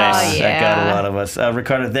 Yeah, Oh, yes, that got a lot of us.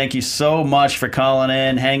 Ricardo, thank you so much for calling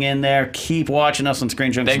in. Hang in there. Keep watching us on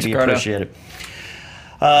Screen Junkies. Thanks, We Ricardo. appreciate it.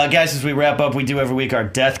 Guys, as we wrap up, we do every week our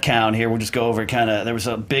death count here. We'll just go over there was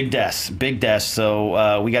a big death.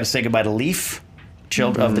 So we got to say goodbye to Leaf,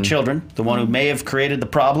 of the children, the one who may have created the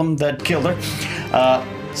problem that killed her.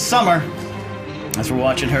 Summer, as we're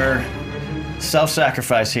watching her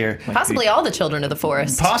self-sacrifice here. possibly all the children of the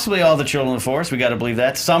forest. Possibly all the children of the forest. We got to believe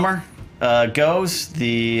that. Summer goes,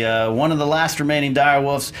 the one of the last remaining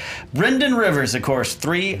direwolves. Brynden Rivers, of course,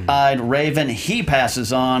 Three-Eyed Raven. He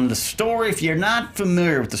passes on the story. If you're not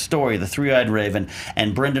familiar with the story, the Three-Eyed Raven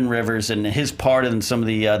and Brynden Rivers and his part in some of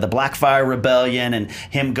the Blackfire Rebellion and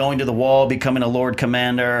him going to the Wall, becoming a Lord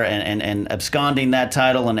Commander and absconding that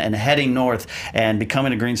title and heading north and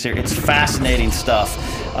becoming a Green Seer. It's fascinating stuff.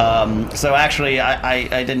 So actually,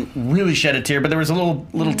 I didn't really shed a tear, but there was a little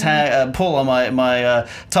pull on my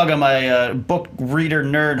tug on my book reader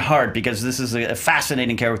nerd heart, because this is a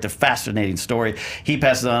fascinating character, fascinating story. He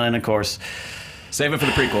passes on, and of course, Save it for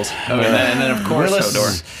the prequels. Oh, and then of course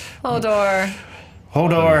Willis- Hodor. Hodor.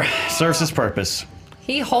 Hodor serves his purpose.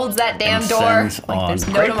 He holds that damn And door sends like there's on.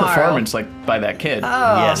 no Great tomorrow. performance, like by that kid.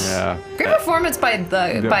 Oh. Yes. Yeah. Great performance by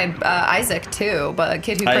Isaac too, but the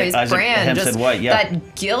kid who plays Isaac Bran. Hempstead Just White, yeah.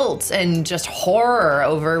 that guilt and just horror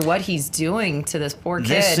over what he's doing to this poor kid.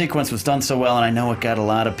 This sequence was done so well, and I know it got a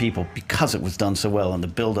lot of people because it was done so well, and the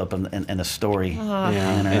build-up and the story. Uh-huh.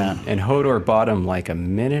 Yeah. And Hodor bought him like a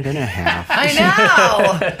minute and a half. I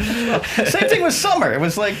know. Same thing with Summer. It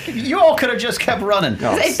was like, you all could have just kept running.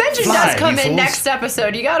 Oh. If Benjen Fly, does come you in fools. next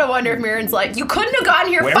episode, you gotta wonder if Mirren's like, you couldn't have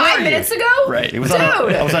gotten here Where 5 were you?" minutes ago? Right. It was Dude.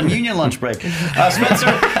 I was on union lunch break.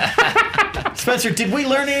 Spencer, did we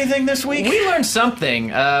learn anything this week? We learned something.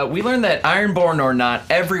 We learned that Ironborn or not,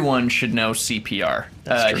 everyone should know CPR.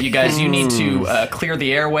 You guys, you need to clear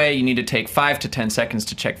the airway. You need to take 5 to 10 seconds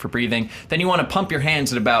to check for breathing. Then you want to pump your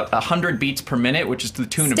hands at about 100 beats per minute, which is to the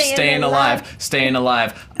tune of staying alive, staying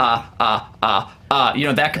alive. You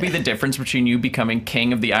know, that could be the difference between you becoming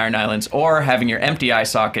king of the Iron Islands or having your empty eye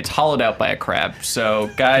sockets hollowed out by a crab. So,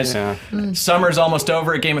 guys, Yeah. summer's almost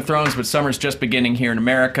over at Game of Thrones, but summer's just beginning here in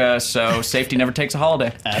America, so safety never takes a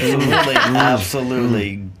holiday. Absolutely,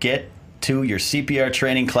 absolutely. Get to your CPR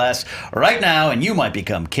training class right now, and you might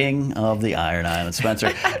become king of the Iron Islands,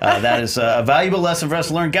 Spencer. That is a valuable lesson for us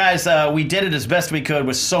to learn. Guys, we did it as best we could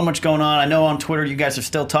with so much going on. I know on Twitter you guys are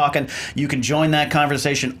still talking. You can join that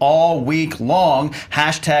conversation all week long.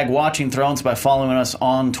 Hashtag Watching Thrones by following us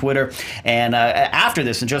on Twitter. And after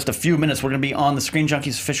this, in just a few minutes, we're going to be on the Screen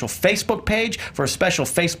Junkies official Facebook page for a special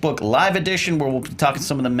Facebook Live edition where we'll be talking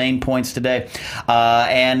some of the main points today.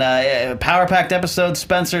 Power-packed episode.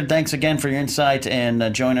 Spencer, thanks again for your insight,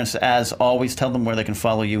 and join us as always. Tell them where they can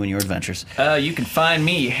follow you in your adventures. You can find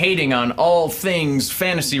me hating on all things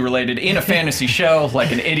fantasy related in a fantasy show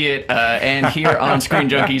like an idiot, and here on Screen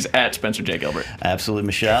Junkies at Spencer J. Gilbert. Absolutely,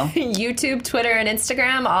 Michelle. YouTube, Twitter, and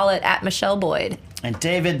Instagram, all at Michelle Boyd. And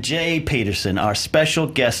David J. Peterson, our special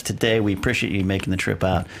guest today. We appreciate you making the trip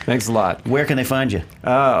out. Thanks a lot. Where can they find you?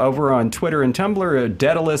 Over on Twitter and Tumblr,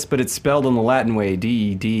 Daedalus, but it's spelled in the Latin way,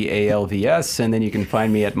 Dedalvs. And then you can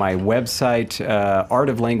find me at my website,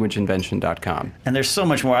 artoflanguageinvention.com. And there's so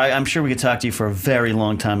much more. I'm sure we could talk to you for a very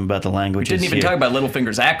long time about the languages. Didn't even here. talk about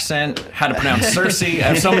Littlefinger's accent, how to pronounce Cersei. I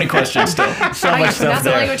have so many questions still. so How you much stuff pronounce the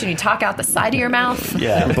there. language and you talk out the side of your mouth.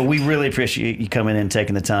 Yeah, but we really appreciate you coming in,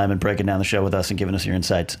 taking the time, and breaking down the show with us and giving us your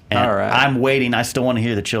insights. And All right. I'm waiting. I still want to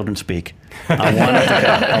hear the children speak. I want it to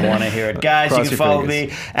come. I want to hear it. Guys, Cross you can your follow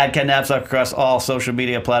fingers. me at Ken Knapsack across all social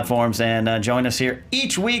media platforms, and join us here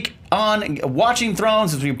each week on Watching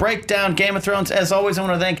Thrones as we break down Game of Thrones. As always, I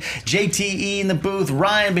want to thank JTE in the booth,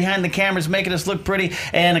 Ryan behind the cameras making us look pretty,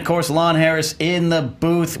 and of course Lon Harris in the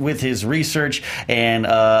booth with his research, and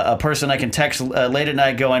a person I can text late at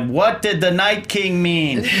night going, what did the Night King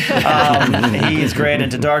mean? He is great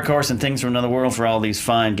into Dark Horse and Things from Another World for all these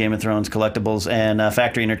fine Game of Thrones collectibles, and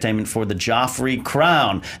Factory Entertainment for the Joffrey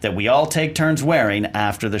crown that we all take turns wearing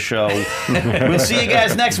after the show. We'll see you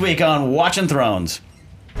guys next week on Watching Thrones.